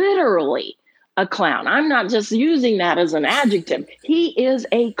clown, literally a clown. I'm not just using that as an adjective. He is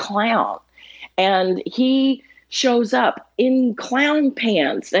a clown, and he shows up in clown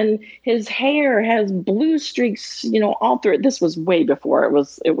pants, and his hair has blue streaks, all through it. This was way before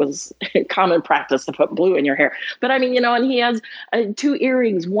it was common practice to put blue in your hair. But and he has 2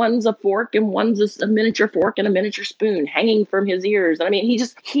 earrings. One's a fork and one's a miniature fork and a miniature spoon hanging from his ears. And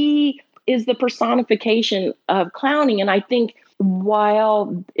he is the personification of clowning. And I think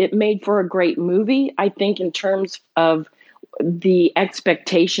while it made for a great movie, I think in terms of the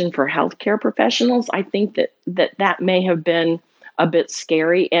expectation for healthcare professionals, I think that may have been a bit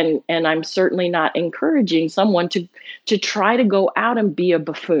scary, and I'm certainly not encouraging someone to try to go out and be a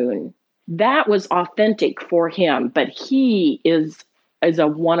buffoon. That was authentic for him, but he is a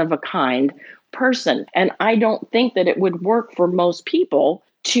one of a kind person, and I don't think that it would work for most people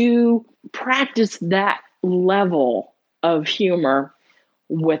to practice that level of humor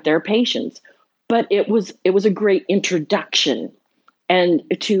with their patients. But it was a great introduction, and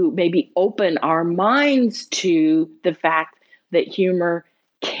to maybe open our minds to the fact that humor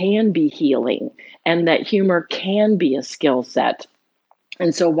can be healing and that humor can be a skill set.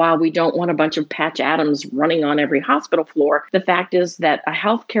 And so while we don't want a bunch of Patch Adams running on every hospital floor, the fact is that a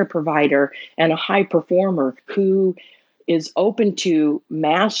healthcare provider and a high performer who is open to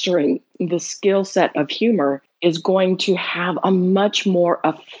mastering the skill set of humor is going to have a much more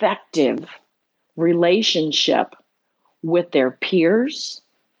effective relationship with their peers,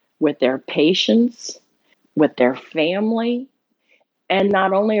 with their patients, with their family. And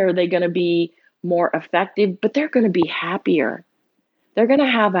not only are they going to be more effective, but they're going to be happier. They're going to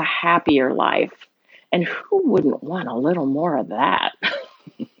have a happier life. And who wouldn't want a little more of that?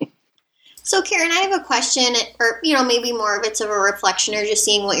 So, Karyn, I have a question, or, maybe more of it's of a reflection or just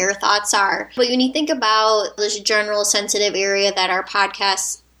seeing what your thoughts are. But when you think about this general sensitive area that our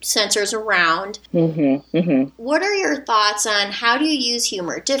podcast centers around, what are your thoughts on how do you use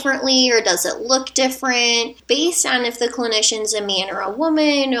humor differently, or does it look different based on if the clinician's a man or a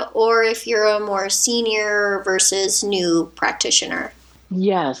woman, or if you're a more senior versus new practitioner?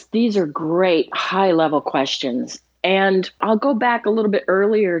 Yes, these are great high-level questions. And I'll go back a little bit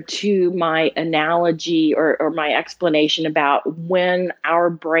earlier to my analogy or my explanation about when our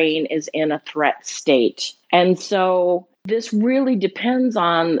brain is in a threat state. And so this really depends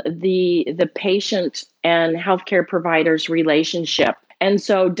on the patient and healthcare provider's relationship. And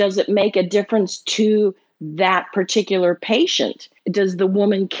so does it make a difference to that particular patient? Does the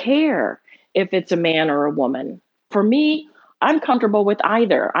woman care if it's a man or a woman? For me, I'm comfortable with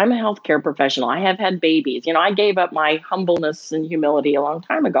either. I'm a healthcare professional. I have had babies. I gave up my humbleness and humility a long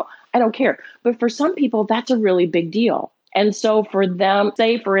time ago. I don't care. But for some people, that's a really big deal. And so for them,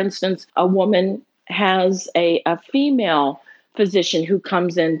 say, for instance, a woman has a female physician who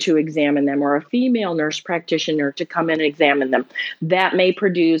comes in to examine them, or a female nurse practitioner to come in and examine them, that may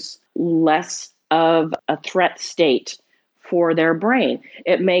produce less of a threat state for their brain.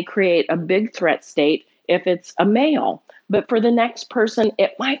 It may create a big threat state if it's a male. But for the next person,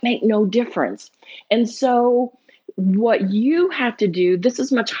 it might make no difference. And so what you have to do, this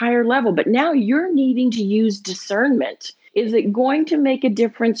is much higher level, but now you're needing to use discernment. Is it going to make a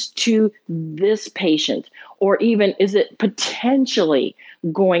difference to this patient? Or even is it potentially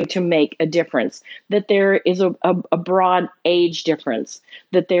going to make a difference? That there is a broad age difference,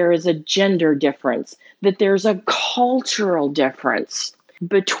 that there is a gender difference, that there's a cultural difference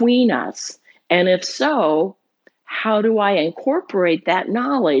between us. And if so, how do I incorporate that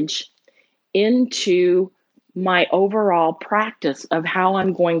knowledge into my overall practice of how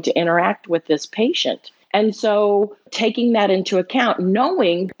I'm going to interact with this patient? And so taking that into account,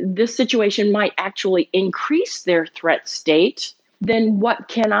 knowing this situation might actually increase their threat state, then what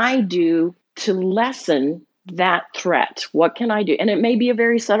can I do to lessen that threat? What can I do? And it may be a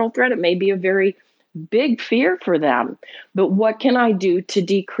very subtle threat. It may be a very big fear for them. But what can I do to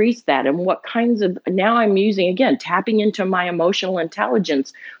decrease that? And what kinds of, now I'm using, again, tapping into my emotional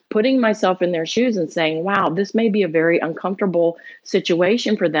intelligence, putting myself in their shoes and saying, wow, this may be a very uncomfortable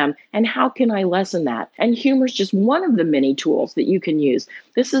situation for them. And how can I lessen that? And humor is just one of the many tools that you can use.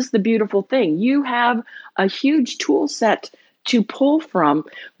 This is the beautiful thing. You have a huge tool set to pull from.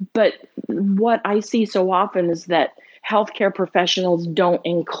 But what I see so often is that healthcare professionals don't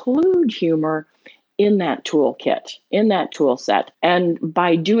include humor in that toolkit, in that tool set. And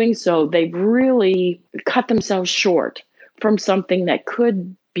by doing so, they've really cut themselves short from something that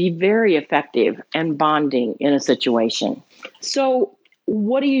could be very effective and bonding in a situation. So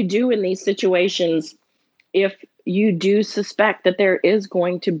what do you do in these situations if you do suspect that there is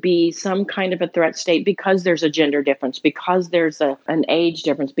going to be some kind of a threat state because there's a gender difference, because there's an age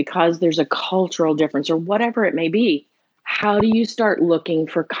difference, because there's a cultural difference, or whatever it may be? How do you start looking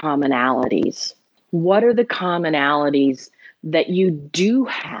for commonalities? What are the commonalities that you do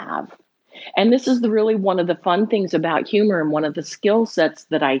have? And this is really one of the fun things about humor and one of the skill sets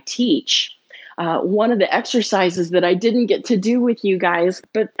that I teach. One of the exercises that I didn't get to do with you guys,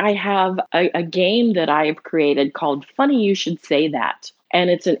 but I have a game that I've created called Funny You Should Say That. And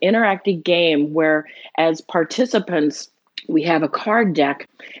it's an interactive game where as participants, we have a card deck,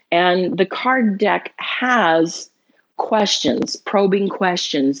 and the card deck has questions, probing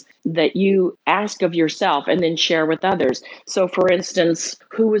questions that you ask of yourself and then share with others. So for instance,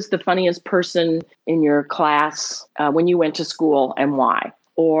 who was the funniest person in your class when you went to school and why?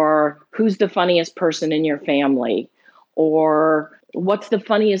 Or who's the funniest person in your family? Or what's the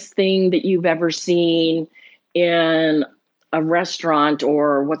funniest thing that you've ever seen in a restaurant?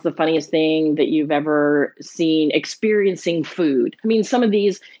 Or what's the funniest thing that you've ever seen experiencing food? I mean, some of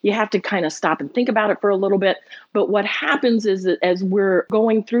these, you have to kind of stop and think about it for a little bit. But what happens is that as we're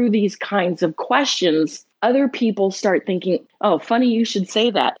going through these kinds of questions, other people start thinking, oh, funny you should say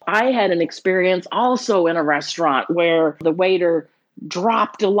that. I had an experience also in a restaurant where the waiter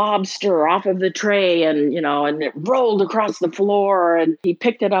dropped a lobster off of the tray and it rolled across the floor, and he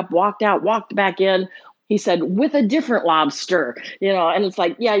picked it up, walked out, walked back in. He said, with a different lobster, and it's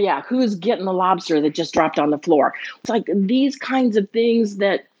like, yeah, who's getting the lobster that just dropped on the floor? It's like these kinds of things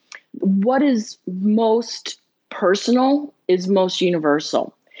that what is most personal is most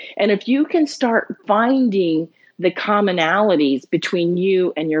universal. And if you can start finding the commonalities between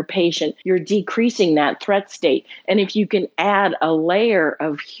you and your patient, you're decreasing that threat state. And if you can add a layer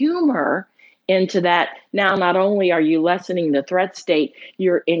of humor into that, now not only are you lessening the threat state,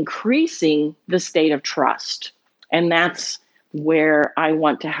 you're increasing the state of trust. And that's where I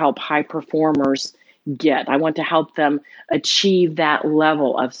want to help high performers get. I want to help them achieve that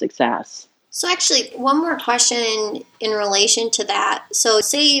level of success. So actually, one more question in relation to that. So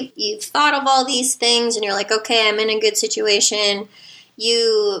say you've thought of all these things and you're like, okay, I'm in a good situation.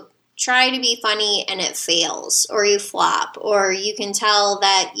 You try to be funny and it fails, or you flop, or you can tell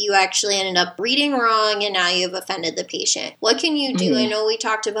that you actually ended up reading wrong and now you've offended the patient. What can you do? I know we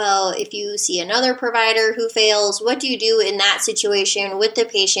talked about if you see another provider who fails, what do you do in that situation with the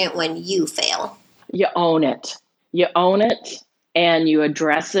patient when you fail? You own it. You own it and you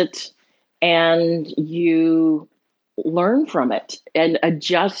address it and you learn from it and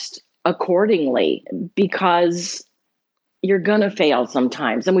adjust accordingly, because you're going to fail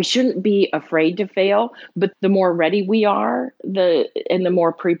sometimes, and we shouldn't be afraid to fail. But the more ready we are, the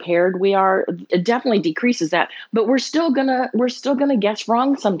more prepared we are, it definitely decreases that. But we're still gonna guess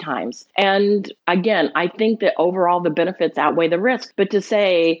wrong sometimes. And again, I think that overall the benefits outweigh the risk. But to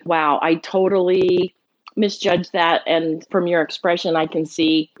say, wow, I totally misjudged that, and from your expression, I can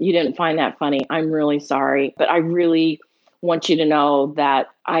see you didn't find that funny. I'm really sorry, but I really want you to know that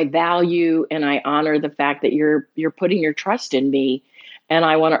I value and I honor the fact that you're putting your trust in me, and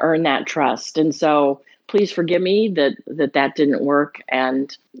I want to earn that trust. And so please forgive me that didn't work,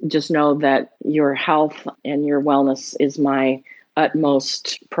 and just know that your health and your wellness is my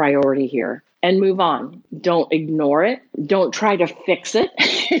utmost priority here. And move on. Don't ignore it. Don't try to fix it.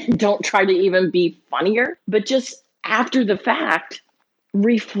 Don't try to even be funnier, but just after the fact,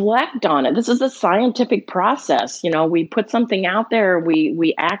 reflect on it. This is a scientific process. We put something out there,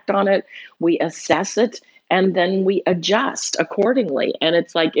 we act on it, we assess it, and then we adjust accordingly. And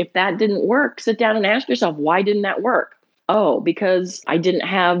it's like, if that didn't work, sit down and ask yourself, why didn't that work? Oh, because I didn't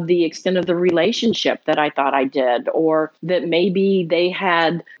have the extent of the relationship that I thought I did, or that maybe they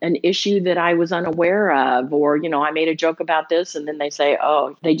had an issue that I was unaware of, or, I made a joke about this and then they say,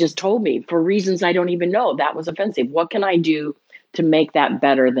 oh, they just told me for reasons I don't even know that was offensive. What can I do to make that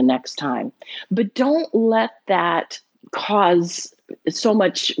better the next time? But don't let that cause so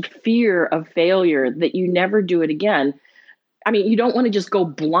much fear of failure that you never do it again. I mean, you don't want to just go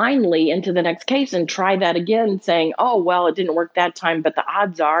blindly into the next case and try that again, saying, oh, well, it didn't work that time, but the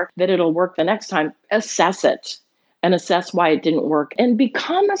odds are that it'll work the next time. Assess it and assess why it didn't work, and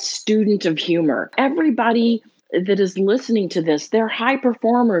become a student of humor. Everybody that is listening to this, they're high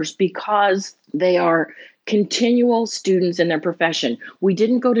performers because they are continual students in their profession. We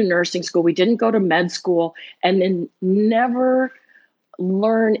didn't go to nursing school. We didn't go to med school and then never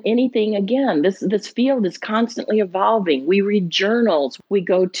learn anything again. This field is constantly evolving. We read journals. We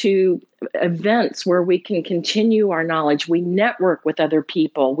go to events where we can continue our knowledge. We network with other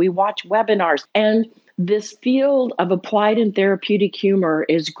people. We watch webinars. And this field of applied and therapeutic humor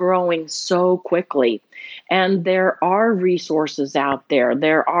is growing so quickly. And there are resources out there.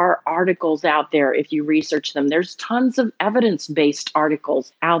 There are articles out there if you research them. There's tons of evidence-based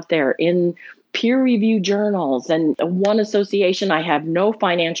articles out there in peer-reviewed journals. And one association, I have no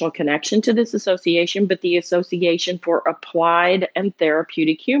financial connection to this association, but the Association for Applied and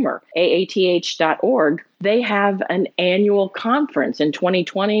Therapeutic Humor, AATH.org, they have an annual conference. In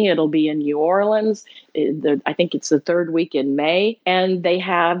 2020, it'll be in New Orleans. I think it's the third week in May. And they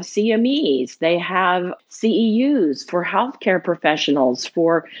have CMEs. They have CEUs for healthcare professionals,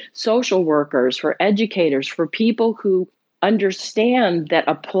 for social workers, for educators, for people who understand that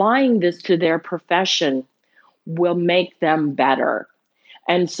applying this to their profession will make them better.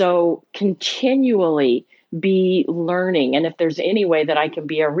 And so continually be learning. And if there's any way that I can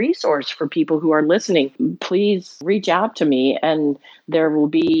be a resource for people who are listening, please reach out to me. And there will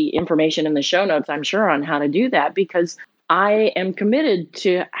be information in the show notes, I'm sure, on how to do that, because I am committed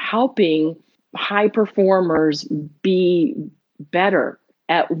to helping high performers be better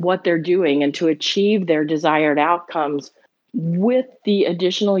at what they're doing and to achieve their desired outcomes with the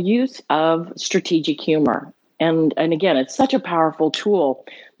additional use of strategic humor. And again, it's such a powerful tool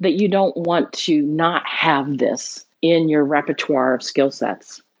that you don't want to not have this in your repertoire of skill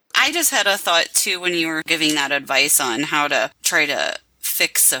sets. I just had a thought, too, when you were giving that advice on how to try to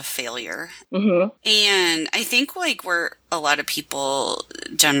fix a failure. Mm-hmm. And I think where a lot of people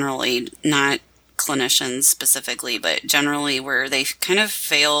generally not clinicians specifically, but generally where they kind of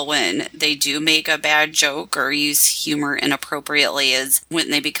fail when they do make a bad joke or use humor inappropriately is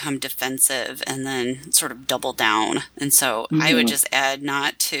when they become defensive and then sort of double down. And so I would just add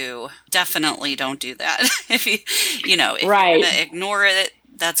definitely don't do that. If if you're going to ignore it,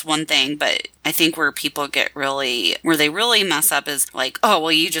 that's one thing, but I think where people where they really mess up is like, oh,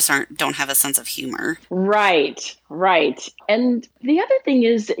 well, you just don't have a sense of humor. Right. And the other thing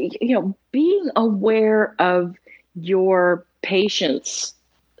is, being aware of your patient's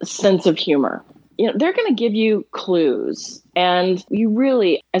sense of humor. They're going to give you clues, and you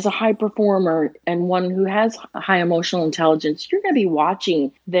really, as a high performer and one who has high emotional intelligence, you're going to be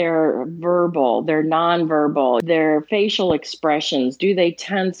watching their verbal, their nonverbal, their facial expressions. Do they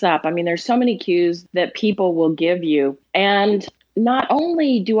tense up? I mean, there's so many cues that people will give you. And not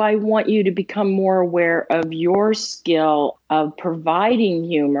only do I want you to become more aware of your skill of providing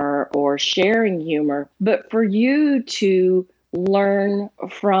humor or sharing humor, but for you to learn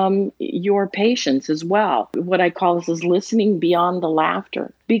from your patients as well. What I call this is listening beyond the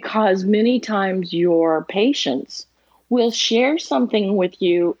laughter, because many times your patients will share something with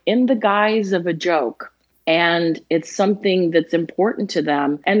you in the guise of a joke, and it's something that's important to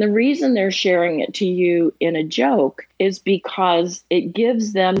them. And the reason they're sharing it to you in a joke is because it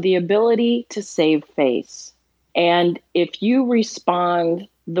gives them the ability to save face. And if you respond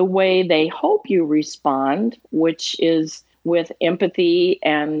the way they hope you respond, which is with empathy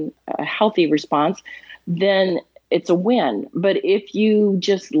and a healthy response, then it's a win. But if you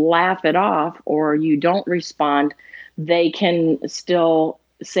just laugh it off or you don't respond, they can still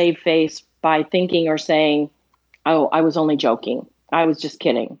save face by thinking or saying, oh, I was only joking. I was just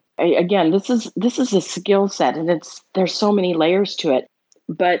kidding. Again, this is a skill set, and there's so many layers to it.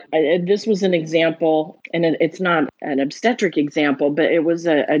 But this was an example, and it's not an obstetric example, but it was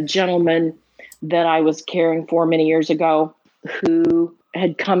a gentleman that I was caring for many years ago who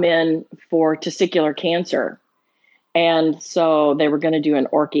had come in for testicular cancer. And so they were going to do an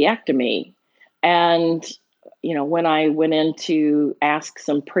orchiectomy. And, when I went in to ask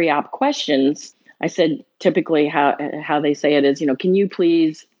some pre-op questions, I said, typically how they say it is, can you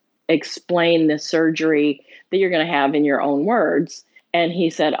please explain the surgery that you're going to have in your own words? And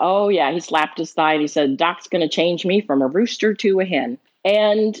he said, oh, yeah, he slapped his thigh and he said, Doc's going to change me from a rooster to a hen.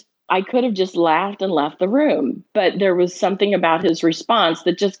 And I could have just laughed and left the room, but there was something about his response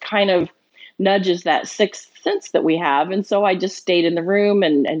that just kind of nudges that sixth sense that we have. And so I just stayed in the room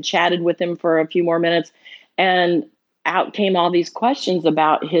and chatted with him for a few more minutes, and out came all these questions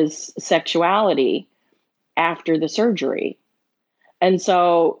about his sexuality after the surgery. And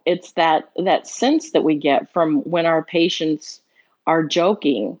so it's that sense that we get from when our patients are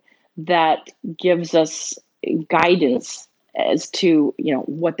joking that gives us guidance as to,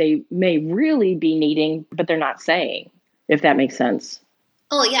 what they may really be needing, but they're not saying, if that makes sense.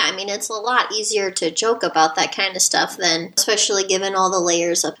 Oh, yeah. I mean, it's a lot easier to joke about that kind of stuff than, especially given all the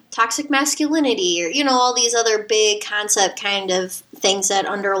layers of toxic masculinity or, all these other big concept kind of things that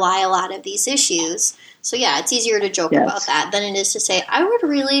underlie a lot of these issues. So, yeah, it's easier to joke about that than it is to say, I would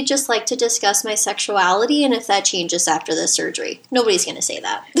really just like to discuss my sexuality and if that changes after the surgery. Nobody's going to say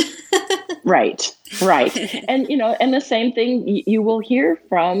that. Right. And, and the same thing you will hear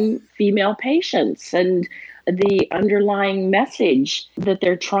from female patients and the underlying message that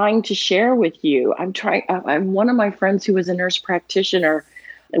they're trying to share with you. One of my friends who was a nurse practitioner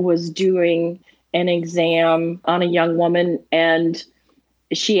was doing an exam on a young woman, and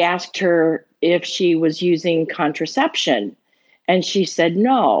she asked her if she was using contraception. And she said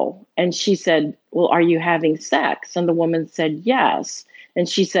no. And she said, well, are you having sex? And the woman said yes. And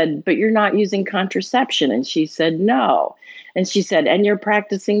she said, but you're not using contraception. And she said no. And she said, and you're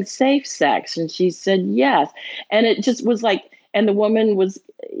practicing safe sex? And she said yes. And it just was like, and the woman was,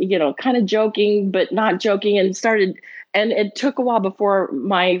 kind of joking, but not joking, and it took a while before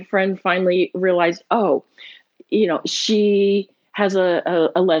my friend finally realized, she has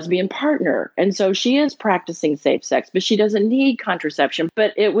a lesbian partner. And so she is practicing safe sex, but she doesn't need contraception.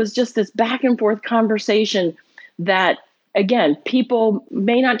 But it was just this back and forth conversation that, again, people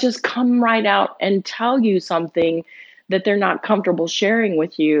may not just come right out and tell you something that they're not comfortable sharing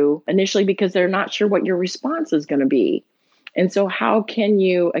with you initially because they're not sure what your response is going to be. And so how can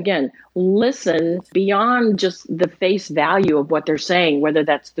you, again, listen beyond just the face value of what they're saying, whether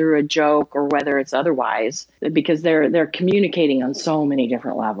that's through a joke or whether it's otherwise, because they're communicating on so many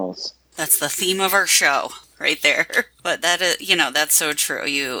different levels. That's the theme of our show right there. But that is, that's so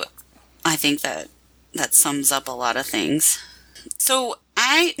true. I think that sums up a lot of things. So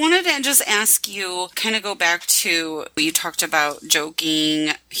I wanted to just ask you, kind of go back to, you talked about joking,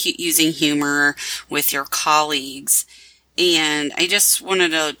 using humor with your colleagues. And I just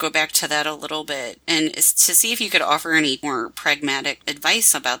wanted to go back to that a little bit and to see if you could offer any more pragmatic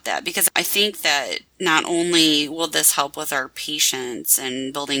advice about that. Because I think that not only will this help with our patients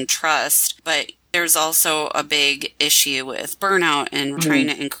and building trust, but there's also a big issue with burnout and trying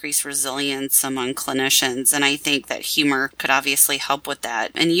to increase resilience among clinicians. And I think that humor could obviously help with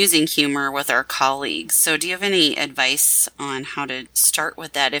that, and using humor with our colleagues. So do you have any advice on how to start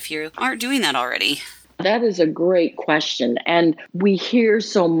with that if you aren't doing that already? That is a great question. And we hear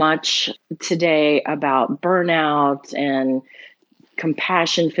so much today about burnout and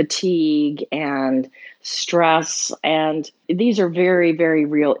compassion fatigue and stress. And these are very, very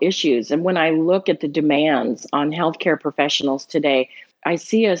real issues. And when I look at the demands on healthcare professionals today, I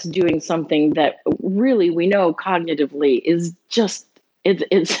see us doing something that really we know cognitively is just,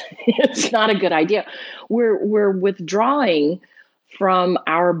 it's not a good idea. We're withdrawing from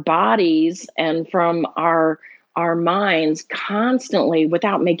our bodies and from our minds constantly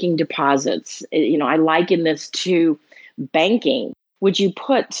without making deposits. I liken this to banking. Would you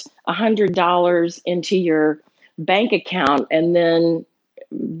put $100 into your bank account and then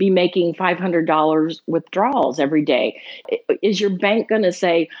be making $500 withdrawals every day? Is your bank going to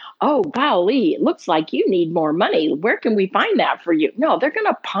say, oh, golly, it looks like you need more money. Where can we find that for you? No, they're going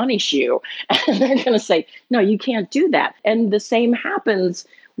to punish you. And they're going to say, no, you can't do that. And the same happens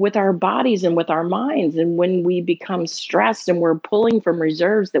with our bodies and with our minds. And when we become stressed and we're pulling from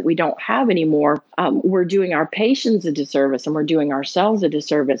reserves that we don't have anymore, we're doing our patients a disservice and we're doing ourselves a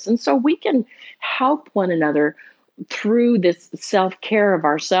disservice. And so we can help one another through this self-care of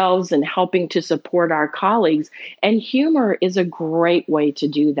ourselves and helping to support our colleagues. And humor is a great way to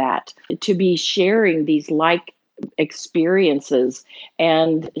do that, to be sharing these like experiences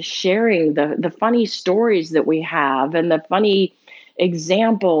and sharing the funny stories that we have and the funny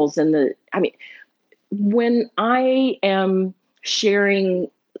examples. When I am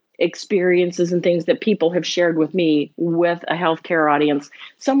sharing experiences and things that people have shared with me with a healthcare audience,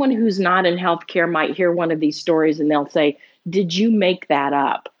 someone who's not in healthcare might hear one of these stories and they'll say, did you make that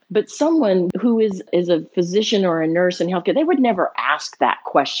up? But someone who is a physician or a nurse in healthcare, they would never ask that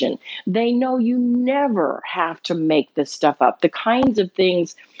question. They know you never have to make this stuff up. The kinds of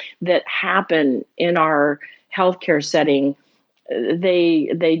things that happen in our healthcare setting,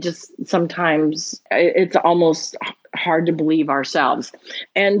 they just sometimes it's almost hard to believe ourselves.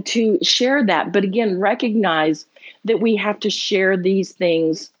 And to share that, but again, recognize that we have to share these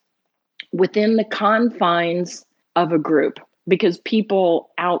things within the confines of a group, because people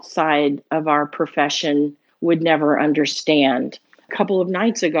outside of our profession would never understand. A couple of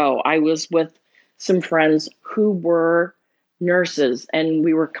nights ago, I was with some friends who were nurses, and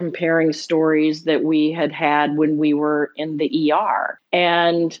we were comparing stories that we had when we were in the ER.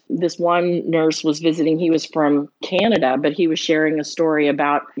 And this one nurse was visiting. He was from Canada, but he was sharing a story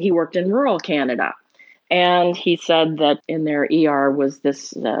about he worked in rural Canada. And he said that in their ER was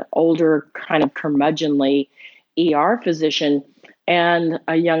this older, kind of curmudgeonly ER physician. And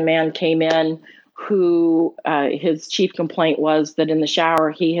a young man came in who his chief complaint was that in the shower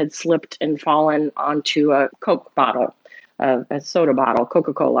he had slipped and fallen onto a Coke bottle, a soda bottle,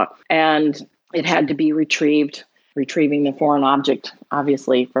 Coca-Cola, and it had to be retrieving the foreign object,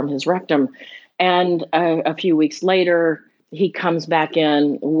 obviously, from his rectum. And a few weeks later, he comes back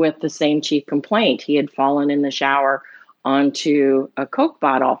in with the same chief complaint. He had fallen in the shower onto a Coke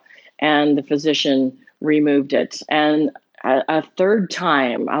bottle, and the physician removed it. And a third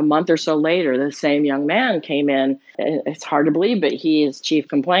time, a month or so later, the same young man came in. It's hard to believe, but his chief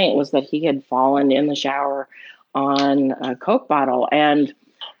complaint was that he had fallen in the shower on a Coke bottle. And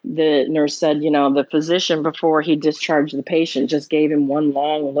the nurse said, the physician, before he discharged the patient, just gave him one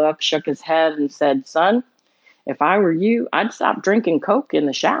long look, shook his head and said, son, if I were you, I'd stop drinking Coke in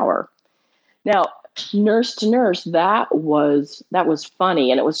the shower. Now, nurse to nurse, that was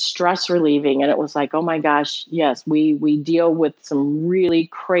funny, and it was stress relieving. And it was like, oh my gosh, yes, we deal with some really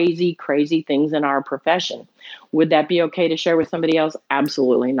crazy, crazy things in our profession. Would that be okay to share with somebody else?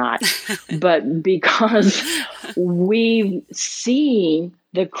 Absolutely not. But because we've seen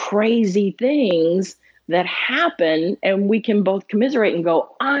the crazy things that happen, and we can both commiserate and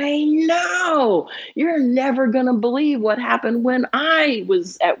go, I know, you're never going to believe what happened when I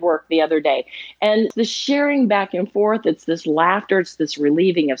was at work the other day. And the sharing back and forth, it's this laughter, it's this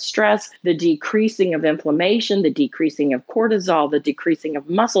relieving of stress, the decreasing of inflammation, the decreasing of cortisol, the decreasing of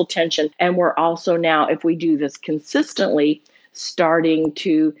muscle tension. And we're also now, if we do this consistently, starting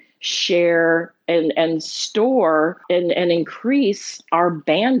to share and store and increase our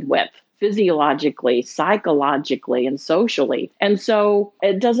bandwidth physiologically, psychologically, and socially. And so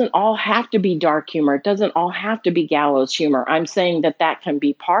it doesn't all have to be dark humor. It doesn't all have to be gallows humor. I'm saying that that can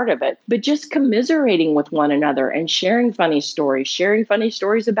be part of it, but just commiserating with one another and sharing funny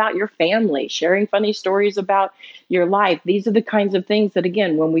stories about your family, sharing funny stories about your life. These are the kinds of things that,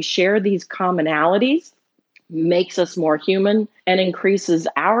 again, when we share these commonalities, makes us more human and increases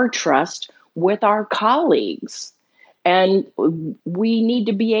our trust with our colleagues. And we need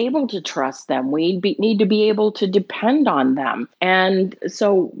to be able to trust them. Need to be able to depend on them. And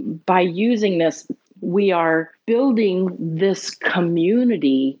so by using this, we are building this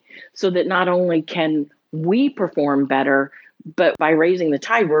community so that not only can we perform better, but by raising the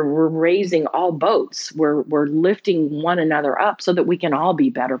tide, we're raising all boats. We're lifting one another up so that we can all be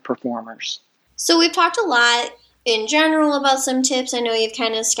better performers. So we've talked a lot in general about some tips. I know you've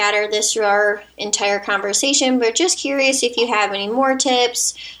kind of scattered this through our entire conversation, but just curious if you have any more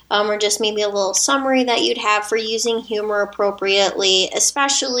tips or just maybe a little summary that you'd have for using humor appropriately,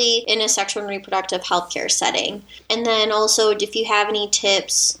 especially in a sexual and reproductive healthcare setting. And then also if you have any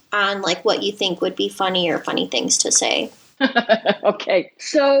tips on like what you think would be funny or funny things to say. Okay.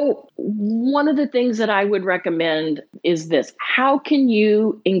 So one of the things that I would recommend is this. How can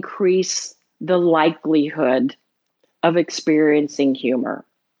you increase the likelihood of experiencing humor?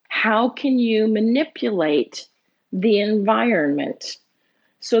 How can you manipulate the environment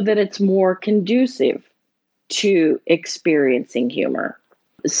so that it's more conducive to experiencing humor?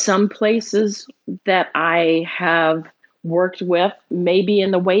 Some places that I have worked with, maybe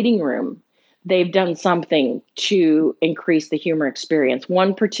in the waiting room, they've done something to increase the humor experience.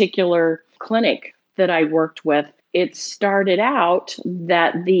 One particular clinic that I worked with, it started out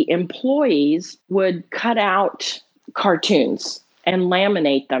that the employees would cut out cartoons and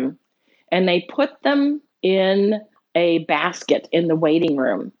laminate them, and they put them in a basket in the waiting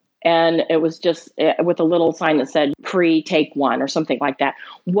room. And it was just with a little sign that said, free, take one, or something like that.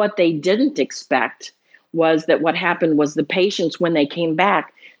 What they didn't expect was that what happened was the patients, when they came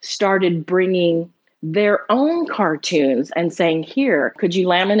back, started bringing their own cartoons and saying, here, could you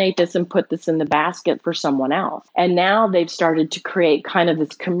laminate this and put this in the basket for someone else? And now they've started to create kind of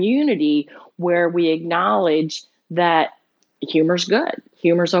this community where we acknowledge that humor's good.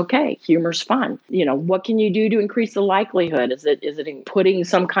 Humor's okay. Humor's fun. You know, what can you do to increase the likelihood? Is it in putting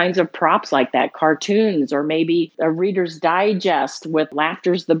some kinds of props like that, cartoons, or maybe a Reader's Digest with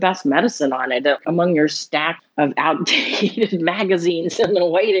laughter's the best medicine on it among your stack of outdated magazines in the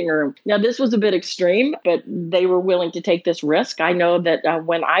waiting room? Now, this was a bit extreme, but they were willing to take this risk. I know that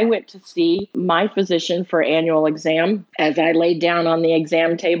when I went to see my physician for annual exam, as I laid down on the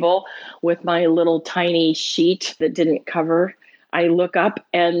exam table with my little tiny sheet that didn't cover, I look up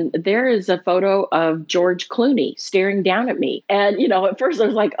and there is a photo of George Clooney staring down at me. And, you know, at first I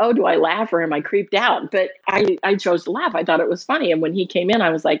was like, oh, do I laugh or am I creeped out? But I chose to laugh. I thought it was funny. And when he came in, I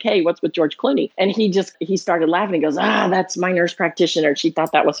was like, hey, what's with George Clooney? And he started laughing. He goes, that's my nurse practitioner. She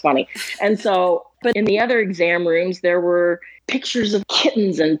thought that was funny. And so, but in the other exam rooms, there were pictures of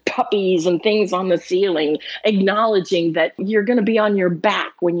kittens and puppies and things on the ceiling, acknowledging that you're going to be on your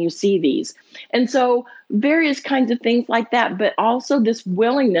back when you see these. And so various kinds of things like that, but also this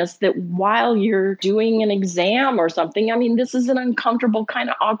willingness that while you're doing an exam or something, I mean, this is an uncomfortable kind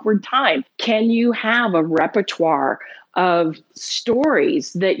of awkward time. Can you have a repertoire of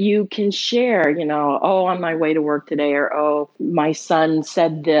stories that you can share, you know, oh, on my way to work today, or, oh, my son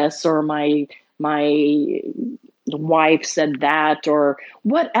said this, or my wife said that, or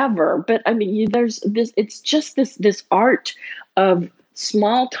whatever. But I mean, there's this, it's just this art of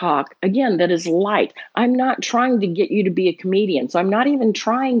small talk, again, that is light. I'm not trying to get you to be a comedian. So I'm not even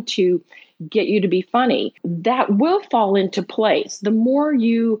trying to get you to be funny. That will fall into place. The more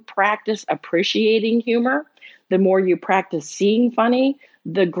you practice appreciating humor, the more you practice seeing funny,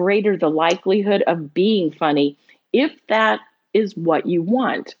 the greater the likelihood of being funny, if that is what you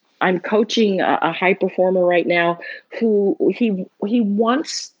want. I'm coaching a high performer right now who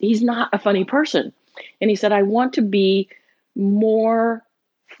he's not a funny person. And he said, I want to be more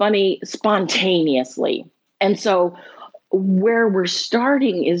funny spontaneously. And so where we're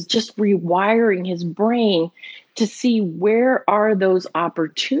starting is just rewiring his brain to see where are those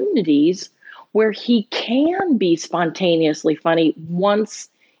opportunities where he can be spontaneously funny once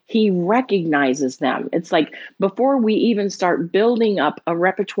he recognizes them. It's like before we even start building up a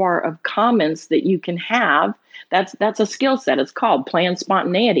repertoire of comments that you can have, that's a skill set. It's called planned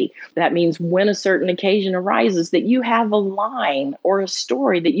spontaneity. That means when a certain occasion arises that you have a line or a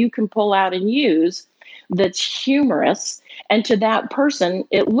story that you can pull out and use that's humorous. And to that person,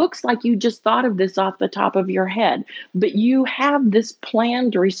 it looks like you just thought of this off the top of your head, but you have this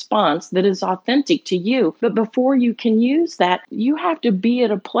planned response that is authentic to you. But before you can use that, you have to be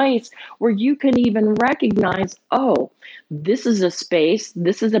at a place where you can even recognize, oh, this is a space,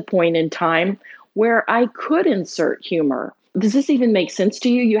 this is a point in time where I could insert humor. Does this even make sense to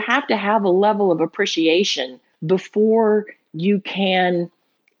you? You have to have a level of appreciation before you can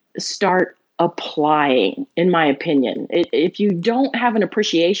start applying, in my opinion. If you don't have an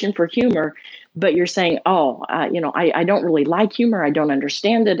appreciation for humor, but you're saying, I don't really like humor, I don't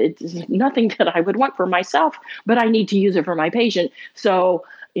understand it, it's nothing that I would want for myself, but I need to use it for my patient. So,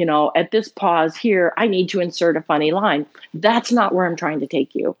 at this pause here, I need to insert a funny line. That's not where I'm trying to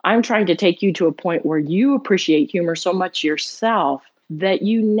take you. I'm trying to take you to a point where you appreciate humor so much yourself that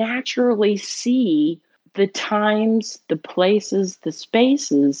you naturally see the times, the places, the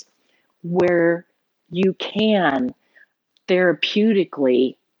spaces where you can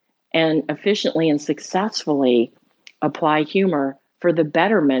therapeutically and efficiently and successfully apply humor for the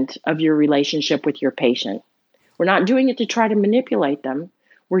betterment of your relationship with your patient. We're not doing it to try to manipulate them.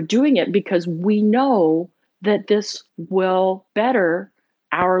 We're doing it because we know that this will better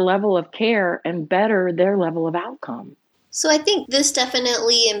our level of care and better their level of outcome. So I think this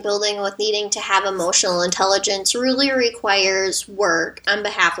definitely, in building with needing to have emotional intelligence, really requires work on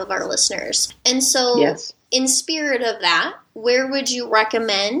behalf of our listeners. And so yes. In spirit of that, where would you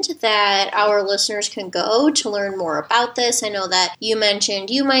recommend that our listeners can go to learn more about this? I know that you mentioned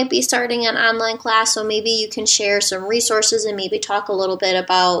you might be starting an online class, so maybe you can share some resources and maybe talk a little bit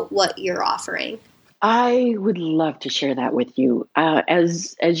about what you're offering. I would love to share that with you.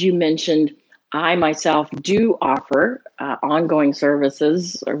 As you mentioned, I myself do offer ongoing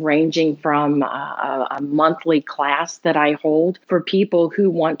services ranging from a monthly class that I hold for people who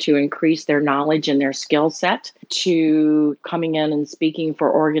want to increase their knowledge and their skill set, to coming in and speaking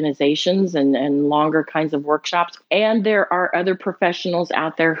for organizations and longer kinds of workshops. And there are other professionals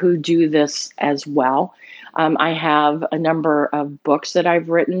out there who do this as well. I have a number of books that I've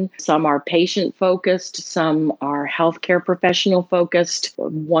written. Some are patient-focused, some are healthcare professional-focused.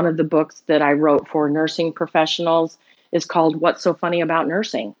 One of the books that I wrote for nursing professionals is called What's So Funny About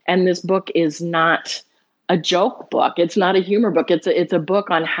Nursing? And this book is not a joke book. It's not a humor book. It's a book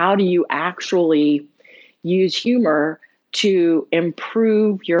on how do you actually use humor to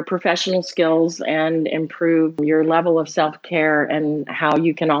improve your professional skills and improve your level of self-care, and how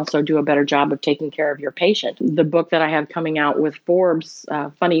you can also do a better job of taking care of your patient. The book that I have coming out with Forbes,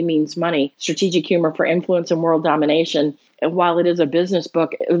 Funny Means Money, Strategic Humor for Influence and World Domination, while it is a business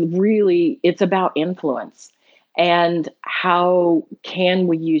book, it's about influence. And how can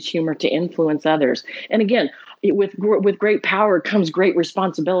we use humor to influence others? And again, with great power comes great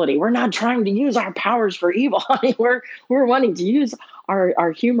responsibility. We're not trying to use our powers for evil. I mean, we're wanting to use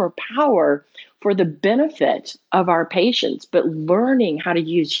our humor power for the benefit of our patients, but learning how to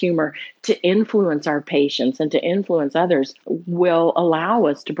use humor to influence our patients and to influence others will allow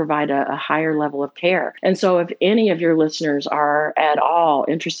us to provide a higher level of care. And so if any of your listeners are at all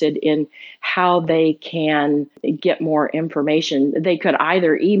interested in how they can get more information, they could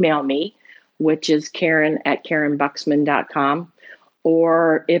either email me, which is Karyn@KarynBuxman.com.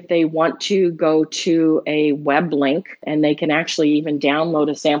 Or if they want to go to a web link, and they can actually even download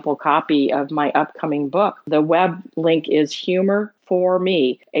a sample copy of my upcoming book. The web link is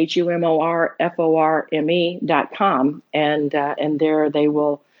humorforme, HUMORFORME.com. And there they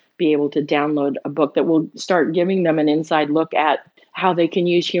will be able to download a book that will start giving them an inside look at how they can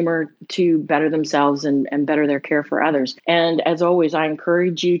use humor to better themselves and better their care for others. And as always, I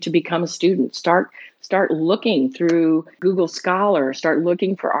encourage you to become a student. Start looking through Google Scholar, start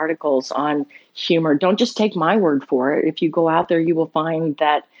looking for articles on humor. Don't just take my word for it. If you go out there, you will find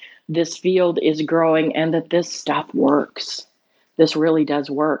that this field is growing and that this stuff works. This really does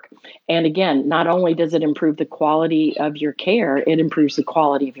work. And again, not only does it improve the quality of your care, it improves the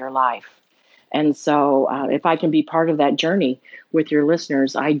quality of your life. And so if I can be part of that journey with your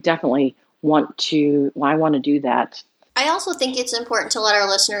listeners, I definitely want to do that. I also think it's important to let our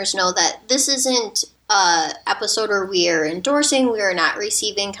listeners know that this isn't an episode where we are endorsing, we are not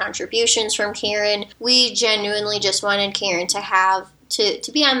receiving contributions from Karyn. We genuinely just wanted Karyn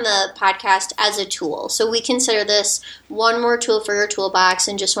to be on the podcast as a tool. So we consider this one more tool for your toolbox,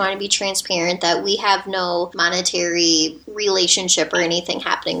 and just want to be transparent that we have no monetary relationship or anything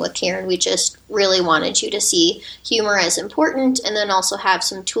happening with Karyn. We just really wanted you to see humor as important, and then also have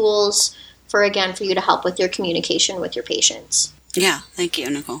some tools for you to help with your communication with your patients. Yeah, thank you,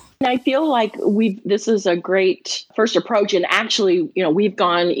 Nicole. I feel like this is a great first approach. And actually, we've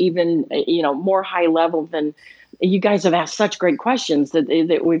gone even, more high level than you guys have asked such great questions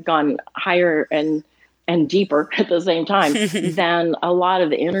that we've gone higher and deeper at the same time than a lot of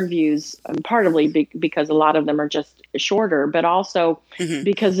the interviews, partly because a lot of them are just shorter, but also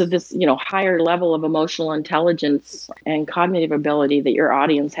because of this, higher level of emotional intelligence and cognitive ability that your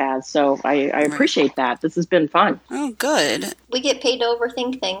audience has. So I appreciate that. This has been fun. Oh, good. We get paid to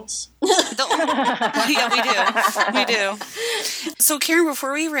overthink things. Yeah, we do. So, Karyn,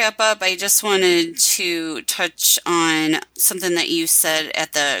 before we wrap up, I just wanted to touch on something that you said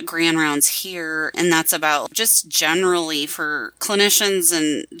at the Grand Rounds here, and that's about just generally for clinicians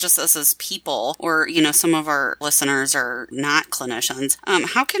and just us as people, or, some of our listeners are not clinicians.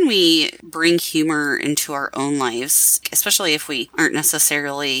 How can we bring humor into our own lives, especially if we aren't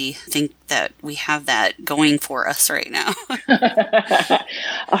necessarily think that we have that going for us right now?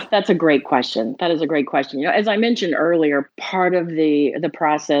 Oh, that's a great question. That is a great question. As I mentioned earlier, part of the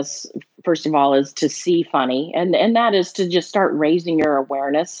process, first of all, is to see funny, and that is to just start raising your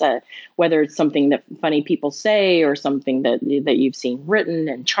awareness, whether it's something that funny people say or something that you've seen written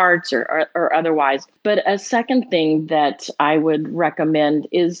in charts or otherwise. But a second thing that I would recommend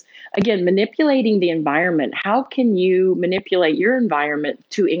is, again, manipulating the environment. How can you manipulate your environment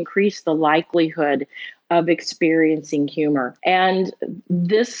to increase the likelihood of experiencing humor? And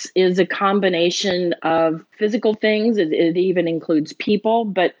this is a combination of physical things. It even includes people,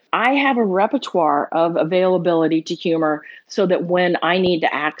 but I have a repertoire of availability to humor so that when I need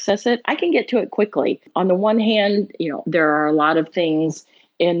to access it, I can get to it quickly. On the one hand, there are a lot of things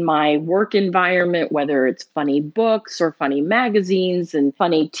in my work environment, whether it's funny books or funny magazines and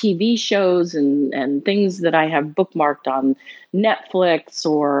funny TV shows and things that I have bookmarked on Netflix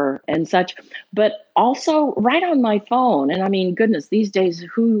and such, but also right on my phone. And I mean, goodness, these days,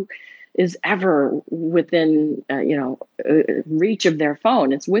 who is ever within, reach of their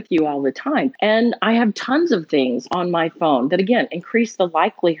phone? It's with you all the time. And I have tons of things on my phone that, again, increase the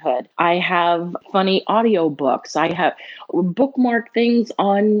likelihood. I have funny audiobooks. I have bookmarked things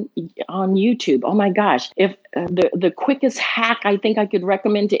on YouTube. Oh my gosh. If the quickest hack I think I could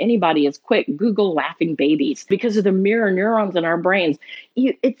recommend to anybody is quick, Google laughing babies, because of the mirror neurons in our brains.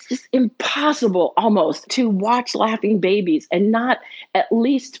 It's just impossible almost to watch laughing babies and not at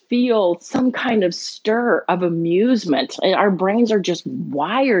least feel some kind of stir of amusement. Our brains are just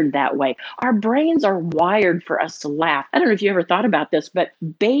wired that way. Our brains are wired for us to laugh. I don't know if you ever thought about this, but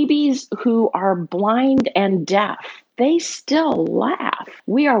babies who are blind and deaf, they still laugh.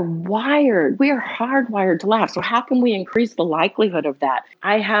 We are wired. We are hardwired to laugh. So how can we increase the likelihood of that?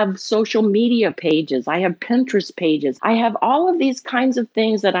 I have social media pages. I have Pinterest pages. I have all of these kinds of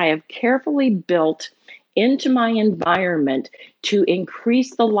things that I have carefully built into my environment to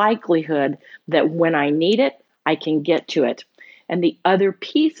increase the likelihood that when I need it, I can get to it. And the other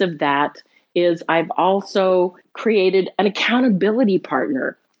piece of that is I've also created an accountability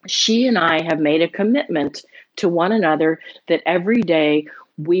partner. She and I have made a commitment to one another that every day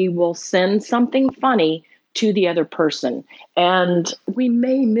we will send something funny to the other person. And we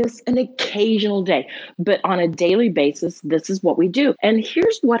may miss an occasional day, but on a daily basis, this is what we do. And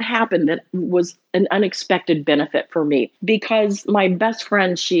here's what happened that was an unexpected benefit for me, because my best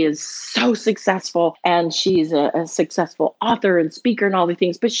friend, she is so successful, and she's a successful author and speaker and all the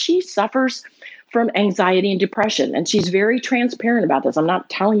things, but she suffers from anxiety and depression. And she's very transparent about this. I'm not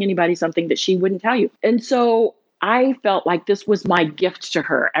telling anybody something that she wouldn't tell you. And so I felt like this was my gift to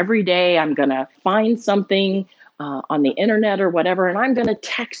her. Every day I'm going to find something on the internet or whatever, and I'm going to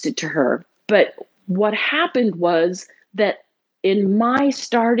text it to her. But what happened was that in my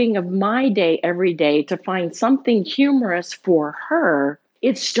starting of my day every day to find something humorous for her,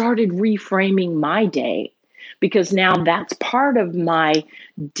 it started reframing my day. Because now that's part of my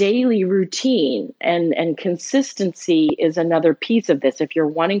daily routine, and consistency is another piece of this if you're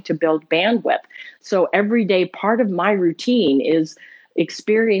wanting to build bandwidth. So every day, part of my routine is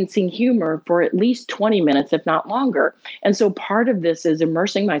experiencing humor for at least 20 minutes, if not longer. And so part of this is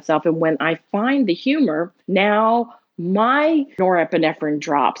immersing myself. And when I find the humor, now my norepinephrine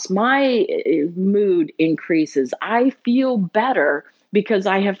drops, my mood increases. I feel better because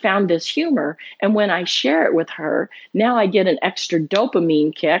I have found this humor. And when I share it with her, now I get an extra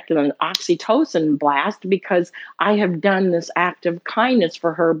dopamine kick and an oxytocin blast because I have done this act of kindness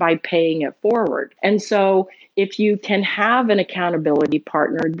for her by paying it forward. And so if you can have an accountability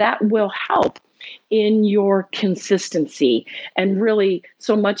partner, that will help in your consistency. And really,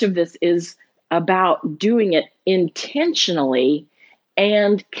 so much of this is about doing it intentionally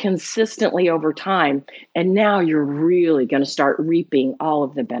and consistently over time. And now you're really going to start reaping all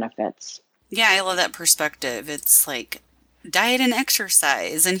of the benefits. Yeah, I love that perspective. It's like diet and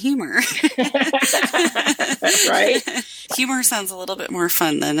exercise and humor. Right? Humor sounds a little bit more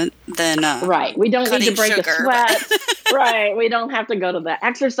fun than right. We don't need to break sugar, a sweat. Right. We don't have to go to the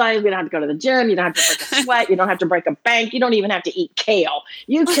exercise. We don't have to go to the gym. You don't have to break a sweat. You don't have to break a bank. You don't even have to eat kale.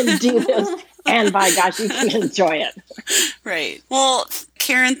 You can do this. And by gosh, you can enjoy it. Right. Well,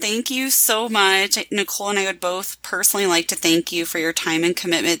 Karyn, thank you so much. Nicole and I would both personally like to thank you for your time and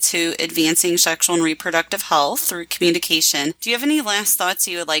commitment to advancing sexual and reproductive health through communication. Do you have any last thoughts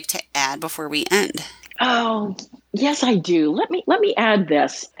you would like to add before we end? Oh, yes, I do. Let me add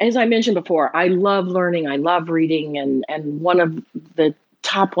this. As I mentioned before, I love learning. I love reading. And one of the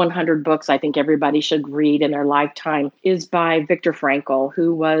top 100 books I think everybody should read in their lifetime is by Viktor Frankl,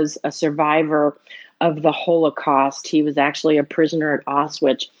 who was a survivor of the Holocaust. He was actually a prisoner at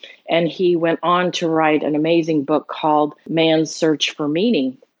Auschwitz, and he went on to write an amazing book called Man's Search for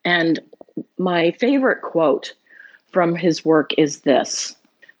Meaning. And my favorite quote from his work is this: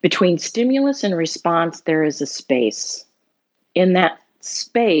 between stimulus and response, there is a space. In that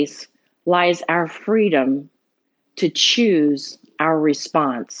space lies our freedom to choose our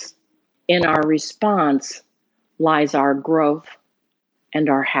response. In our response lies our growth and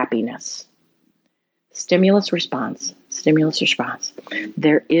our happiness. Stimulus, response.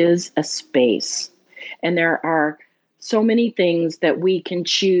 There is a space. And there are so many things that we can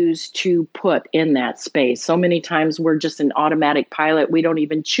choose to put in that space. So many times we're just an automatic pilot. We don't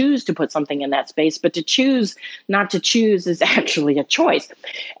even choose to put something in that space, but to choose not to choose is actually a choice.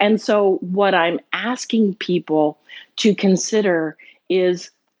 And so what I'm asking people to consider is,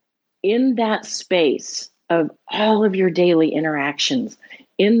 in that space of all of your daily interactions,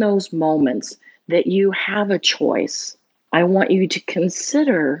 in those moments that you have a choice, I want you to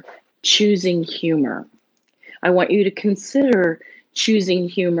consider choosing humor. I want you to consider choosing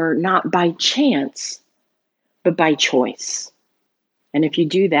humor not by chance, but by choice. And if you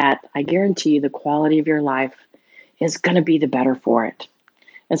do that, I guarantee you the quality of your life is going to be the better for it.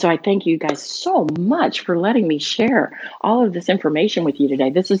 And so I thank you guys so much for letting me share all of this information with you today.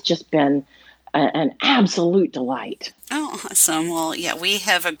 This has just been an absolute delight. Oh, awesome. Well, yeah, we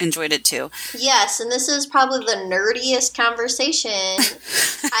have enjoyed it too. Yes, and this is probably the nerdiest conversation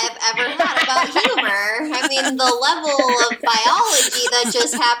I have ever had about humor. I mean, the level of biology that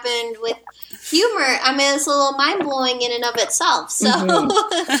just happened with humor, I mean, it's a little mind-blowing in and of itself. So,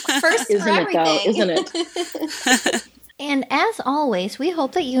 first for everything. Isn't it? And as always, we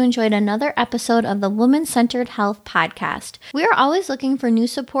hope that you enjoyed another episode of the Woman-Centered Health Podcast. We are always looking for new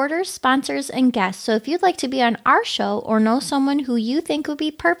supporters, sponsors, and guests. So if you'd like to be on our show or know someone who you think would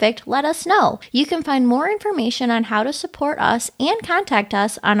be perfect, let us know. You can find more information on how to support us and contact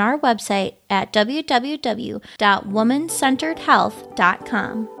us on our website at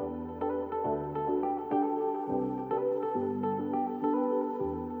www.womancenteredhealth.com.